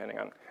accuracy, depending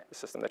on the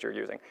system that you're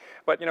using.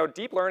 But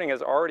deep learning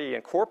is already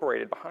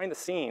incorporated behind the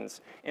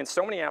scenes in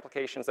so many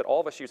applications that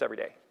all of us use every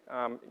day.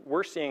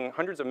 We're seeing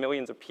hundreds of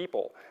millions of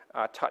people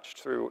touched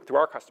through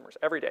our customers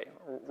every day,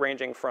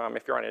 ranging from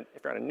if you're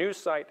on a news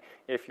site,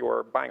 if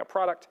you're buying a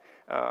product,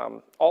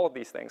 all of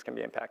these things can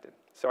be impacted.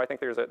 So I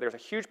think there's a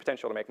huge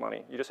potential to make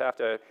money. You just have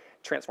to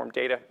transform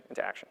data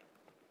into action.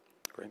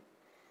 Great.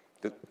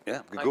 Did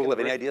Google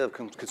have any idea of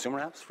consumer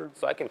apps for?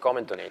 So I can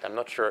comment on it. I'm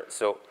not sure.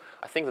 So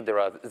I think that there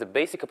are the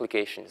basic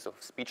applications of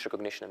speech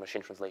recognition and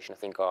machine translation, I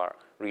think, are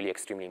really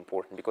extremely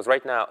important. Because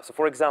right now, so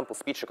for example,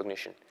 speech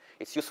recognition,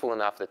 it's useful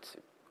enough that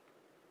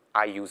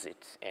I use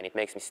it, and it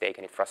makes mistakes,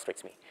 and it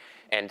frustrates me.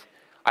 And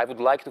I would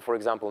like to, for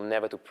example,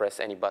 never to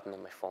press any button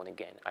on my phone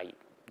again. I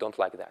don't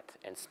like that.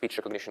 And speech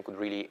recognition could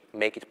really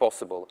make it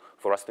possible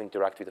for us to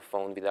interact with the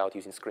phone without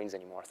using screens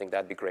anymore. I think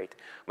that'd be great.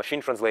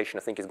 Machine translation,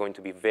 I think, is going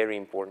to be very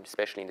important,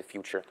 especially in the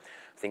future.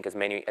 I think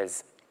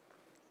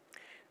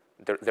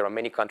there are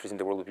many countries in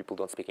the world where people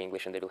don't speak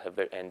English, and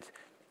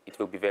it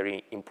will be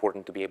very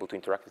important to be able to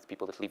interact with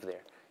people that live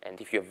there.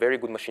 And if you have very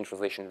good machine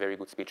translation, very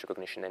good speech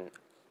recognition, and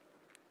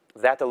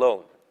that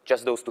alone,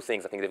 just those two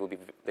things, I think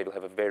they will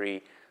have a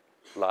very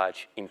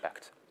large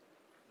impact.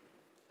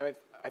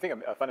 I think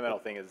a fundamental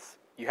thing is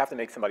you have to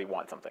make somebody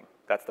want something.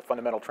 That's the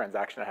fundamental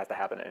transaction that has to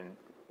happen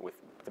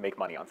to make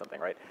money on something,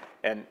 right?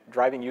 And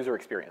driving user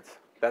experience.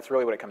 That's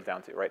really what it comes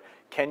down to, right?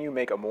 Can you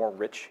make a more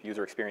rich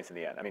user experience in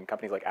the end? I mean,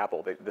 companies like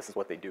Apple, this is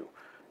what they do.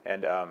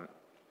 And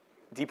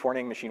deep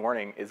learning, machine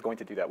learning is going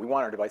to do that. We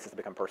want our devices to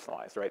become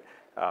personalized, right?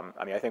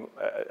 I mean, I think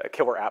a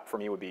killer app for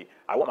me would be,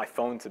 I want my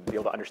phone to be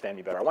able to understand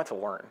me better. I want to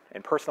learn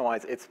and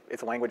personalize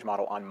its language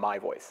model on my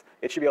voice.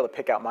 It should be able to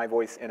pick out my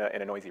voice in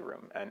a noisy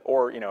room,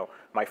 or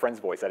my friend's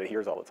voice that it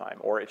hears all the time,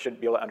 or it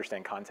should be able to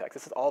understand context.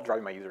 This is all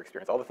driving my user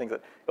experience. All the things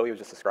that Ilya was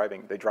just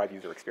describing, they drive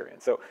user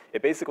experience. So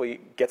it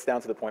basically gets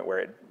down to the point where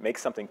it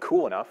makes something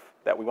cool enough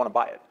that we want to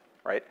buy it,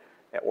 right?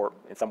 Or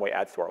in some way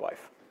adds to our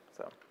life.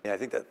 So yeah, I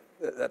think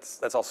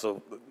that's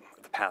also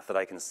the path that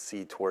I can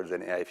see towards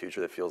an AI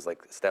future that feels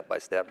like step by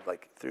step,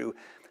 like through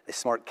a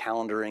smart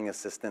calendaring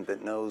assistant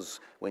that knows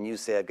when you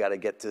say I've got to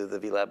get to the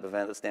VLab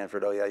event at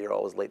Stanford, oh yeah, you're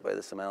always late by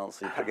this amount,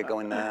 so you better get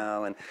going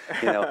now, and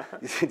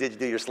did you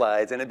do your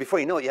slides? And before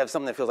you know it, you have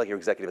something that feels like your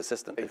executive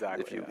assistant.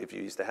 Exactly. If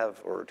you used to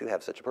have or do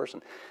have such a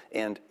person,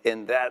 and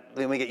that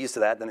when we get used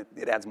to that, then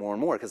it adds more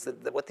and more, because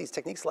what these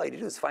techniques allow you to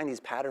do is find these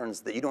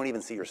patterns that you don't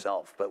even see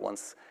yourself, but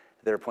once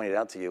they're pointed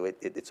out to you,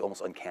 it's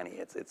almost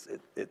uncanny.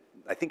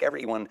 I think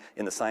everyone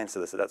in the science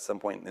of this at some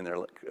point in their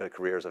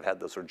careers have had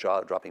those sort of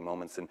jaw-dropping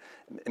moments, and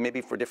maybe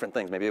for different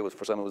things. Maybe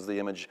for some it was the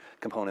image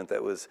component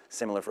that was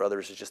similar. For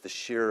others, it's just the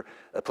sheer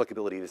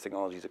applicability of these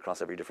technologies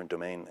across every different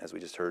domain, as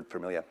we just heard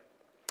from Ilya.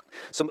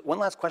 So one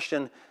last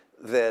question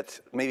that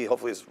maybe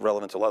hopefully is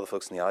relevant to a lot of the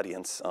folks in the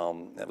audience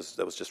that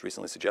was just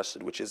recently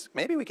suggested, which is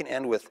maybe we can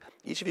end with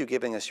each of you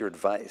giving us your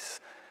advice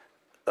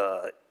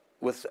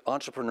with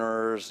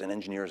entrepreneurs and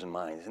engineers in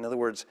mind. In other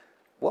words,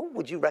 what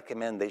would you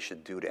recommend they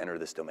should do to enter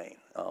this domain?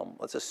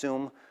 Let's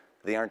assume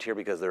they aren't here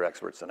because they're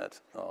experts in it,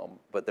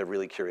 but they're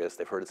really curious.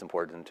 They've heard it's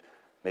important.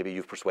 Maybe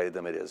you've persuaded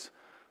them it is.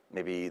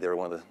 Maybe they're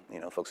one of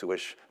the folks who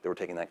wish they were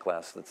taking that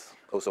class that's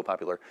oh so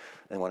popular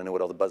and want to know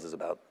what all the buzz is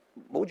about.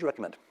 What would you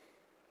recommend?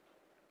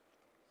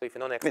 So if you're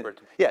not an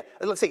expert. Yeah,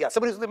 let's say,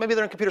 maybe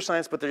they're in computer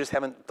science, but they just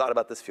haven't thought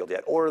about this field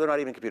yet. Or they're not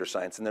even in computer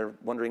science, and they're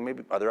wondering,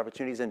 maybe, are there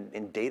opportunities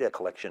in data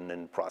collection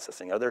and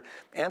processing? Are there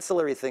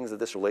ancillary things that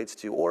this relates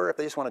to? Or if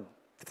they just want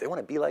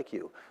to be like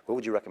you, what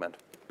would you recommend?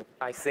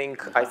 I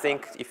think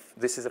if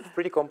this is a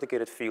pretty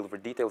complicated field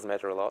where details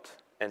matter a lot,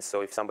 and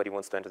so if somebody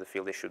wants to enter the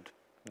field, they should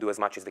do as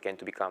much as they can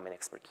to become an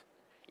expert.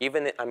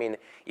 Even, I mean,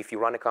 if you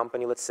run a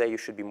company, let's say, you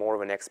should be more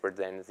of an expert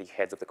than the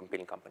heads of the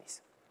competing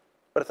companies.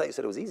 But I thought you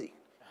said it was easy.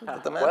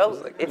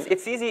 Well,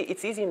 it's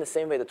easy in the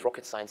same way that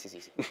rocket science is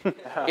easy.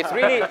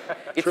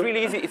 It's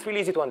really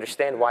easy to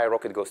understand why a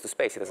rocket goes to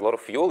space. It has a lot of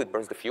fuel, it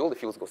burns the fuel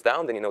goes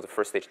down, then the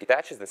first stage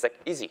detaches, then it's like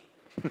easy.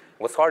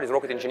 What's hard is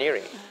rocket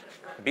engineering.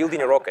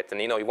 Building a rocket, and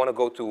you want to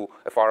go to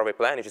a faraway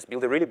planet, you just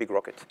build a really big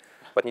rocket.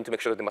 But you need to make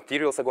sure that the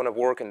materials are going to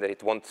work and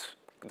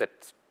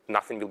that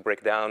nothing will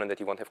break down and that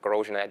you won't have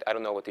corrosion. I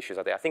don't know what issues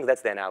are there. I think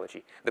that's the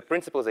analogy. The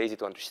principles are easy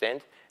to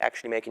understand.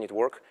 Actually making it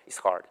work is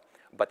hard.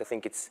 But I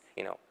think it's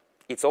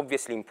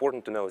obviously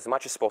important to know as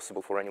much as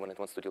possible for anyone that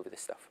wants to deal with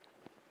this stuff.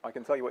 I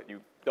can tell you what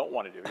you don't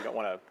want to do. You don't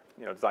want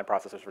to design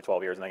processors for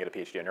 12 years and then get a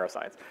PhD in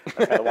neuroscience.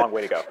 That's kind of a long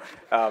way to go.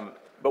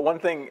 But one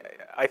thing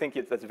I think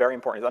that's very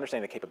important is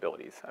understanding the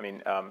capabilities. I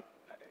mean,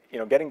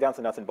 getting down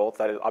to nuts and bolts,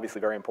 that is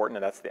obviously very important,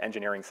 and that's the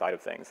engineering side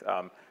of things.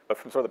 But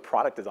from sort of the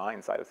product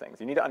design side of things,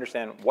 you need to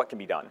understand what can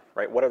be done,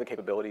 right? What are the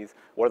capabilities?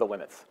 What are the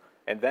limits?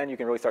 And then you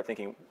can really start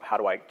thinking, how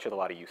do I chisel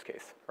out a use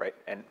case, right?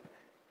 And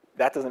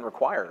that doesn't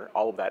require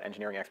all of that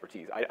engineering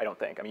expertise, I don't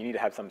think. I mean, you need to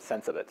have some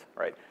sense of it,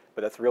 right?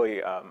 But that's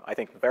really, I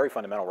think, very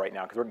fundamental right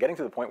now, because we're getting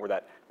to the point where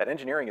that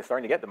engineering is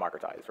starting to get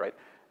democratized, right?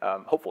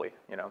 Hopefully,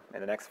 in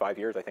the next 5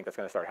 years, I think that's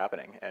going to start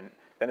happening. And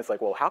then it's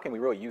like, well, how can we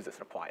really use this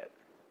and apply it?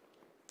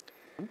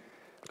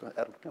 Go ahead,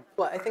 Adam. Yeah.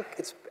 Well, I think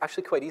it's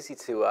actually quite easy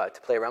to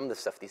play around with this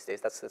stuff these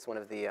days. That's one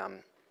of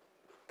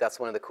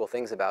the cool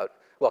things about,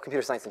 well,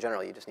 computer science in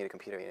general. You just need a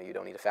computer. You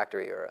don't need a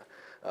factory or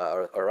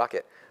a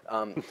rocket.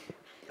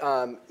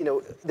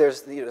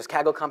 There's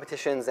Kaggle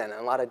competitions and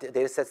a lot of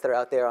data sets that are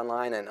out there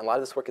online, and a lot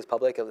of this work is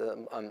public,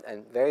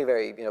 and very,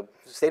 very,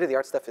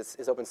 state-of-the-art stuff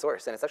is open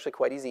source, and it's actually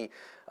quite easy.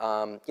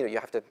 You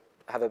have to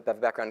have a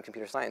background in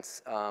computer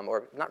science,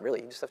 or not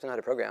really, you just have to know how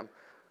to program.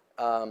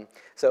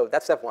 So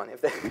that's step one.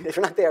 If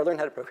you're not there, learn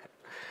how to program.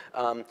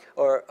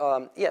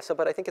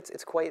 But I think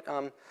it's quite,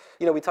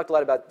 we talked a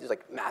lot about just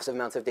like massive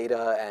amounts of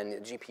data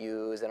and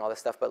GPUs and all this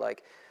stuff, but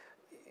like,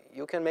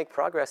 you can make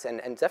progress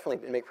and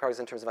definitely make progress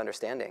in terms of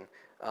understanding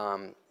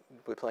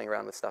with playing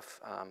around with stuff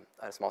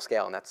at a small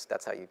scale, and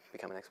that's how you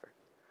become an expert.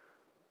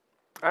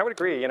 I would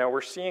agree. You know,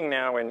 we're seeing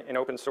now in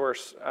open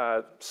source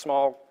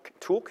small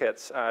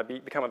toolkits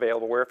become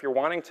available where if you're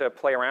wanting to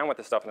play around with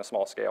this stuff in a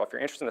small scale, if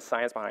you're interested in the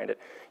science behind it,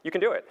 you can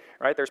do it,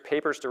 right? There's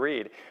papers to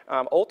read.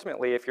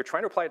 Ultimately, if you're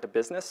trying to apply it to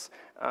business,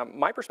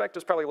 my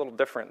perspective is probably a little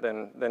different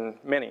than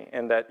many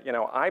in that, you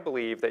know, I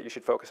believe that you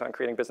should focus on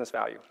creating business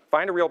value.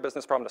 Find a real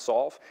business problem to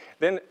solve,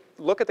 then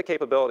look at the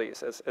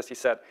capabilities, as he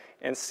said,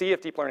 and see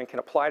if deep learning can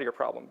apply to your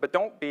problem. But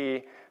don't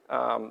be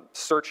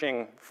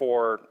searching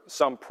for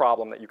some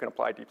problem that you can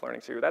apply deep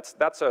learning to.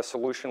 That's a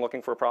solution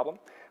looking for a problem.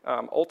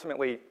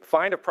 Ultimately,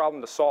 find a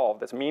problem to solve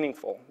that's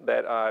meaningful,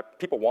 that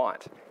people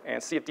want,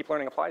 and see if deep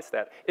learning applies to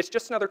that. It's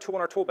just another tool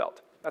in our tool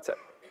belt. That's it.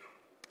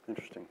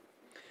 Interesting.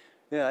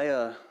 Yeah, I don't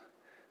know,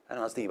 I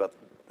was thinking about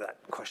that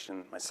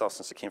question myself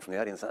since it came from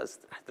the audience.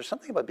 There's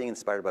something about being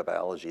inspired by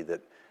biology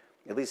that,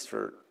 at least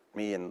for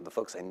me and the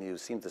folks I knew,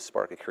 seemed to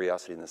spark a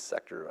curiosity in this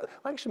sector.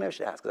 Well, actually, maybe I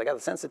should ask, because I got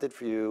the sense it did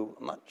for you.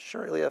 I'm not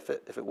sure, Ilya,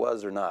 if it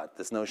was or not,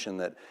 this notion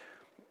that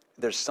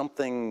there's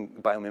something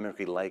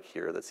biomimicry-like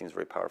here that seems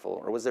very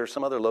powerful. Or was there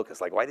some other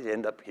locus? Like, why did you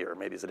end up here?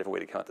 Maybe it's a different way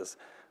to count this,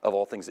 of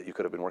all things that you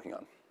could have been working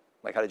on.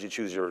 Like, how did you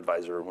choose your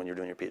advisor when you're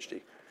doing your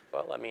PhD?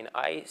 Well, I mean,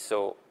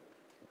 so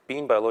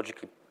being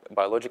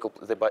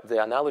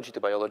the analogy to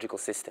biological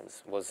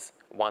systems was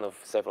one of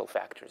several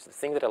factors. The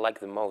thing that I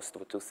liked the most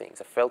were two things.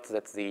 I felt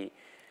that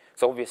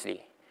so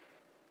obviously,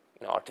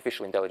 you know,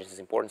 artificial intelligence is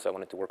important, so I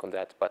wanted to work on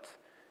that. But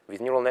with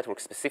neural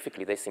networks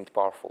specifically, they seemed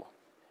powerful.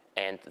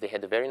 And they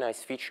had a very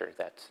nice feature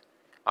that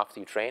after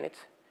you train it,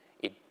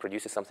 it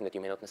produces something that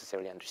you may not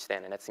necessarily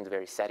understand. And that seemed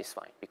very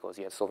satisfying because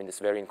you're solving this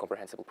very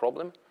incomprehensible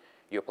problem.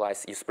 You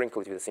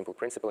sprinkle it with a simple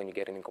principle, and you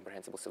get an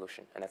incomprehensible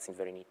solution. And that seemed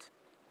very neat.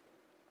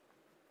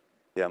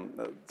 Yeah,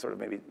 sort of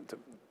maybe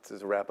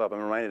to wrap up,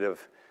 I'm reminded of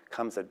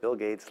comments that Bill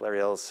Gates,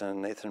 Larry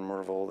Ellison, Nathan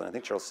Myhrvold, and I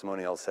think Charles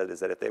Simonyi all said is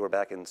that if they were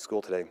back in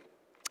school today,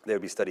 they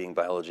would be studying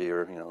biology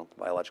or, you know,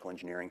 biological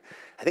engineering.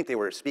 I think they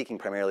were speaking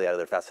primarily out of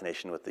their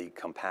fascination with the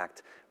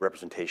compact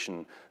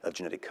representation of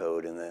genetic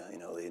code and the, you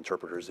know, the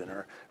interpreters in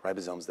our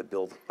ribosomes that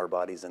build our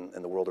bodies and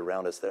the world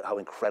around us, how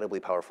incredibly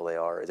powerful they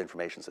are as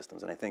information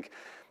systems. And I think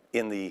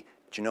in the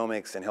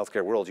genomics and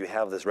healthcare world, you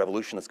have this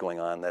revolution that's going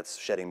on that's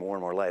shedding more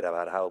and more light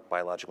about how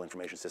biological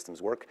information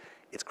systems work.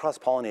 It's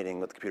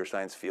cross-pollinating with the computer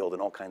science field in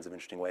all kinds of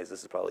interesting ways.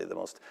 This is probably the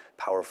most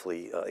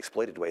powerfully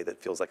exploited way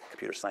that feels like a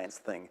computer science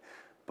thing.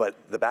 But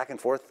the back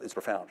and forth is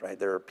profound, right?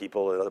 There are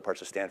people at other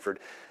parts of Stanford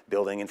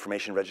building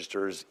information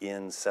registers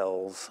in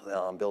cells,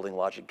 building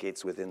logic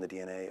gates within the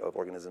DNA of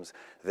organisms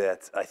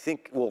that I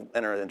think will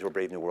enter into a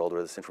brave new world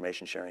where this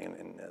information sharing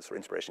and sort of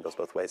inspiration goes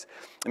both ways.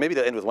 And maybe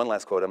to end with one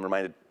last quote, I'm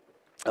reminded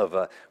of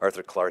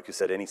Arthur Clarke, who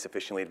said, any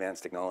sufficiently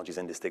advanced technology is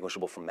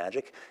indistinguishable from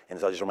magic. And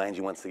so I'll just remind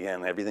you once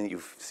again, everything that you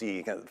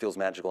see kind of feels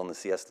magical in the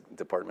CS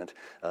department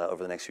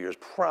over the next few years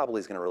probably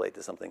is going to relate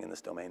to something in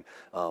this domain.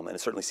 And it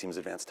certainly seems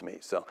advanced to me.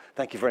 So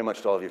thank you very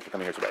much to all of you for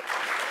coming here today.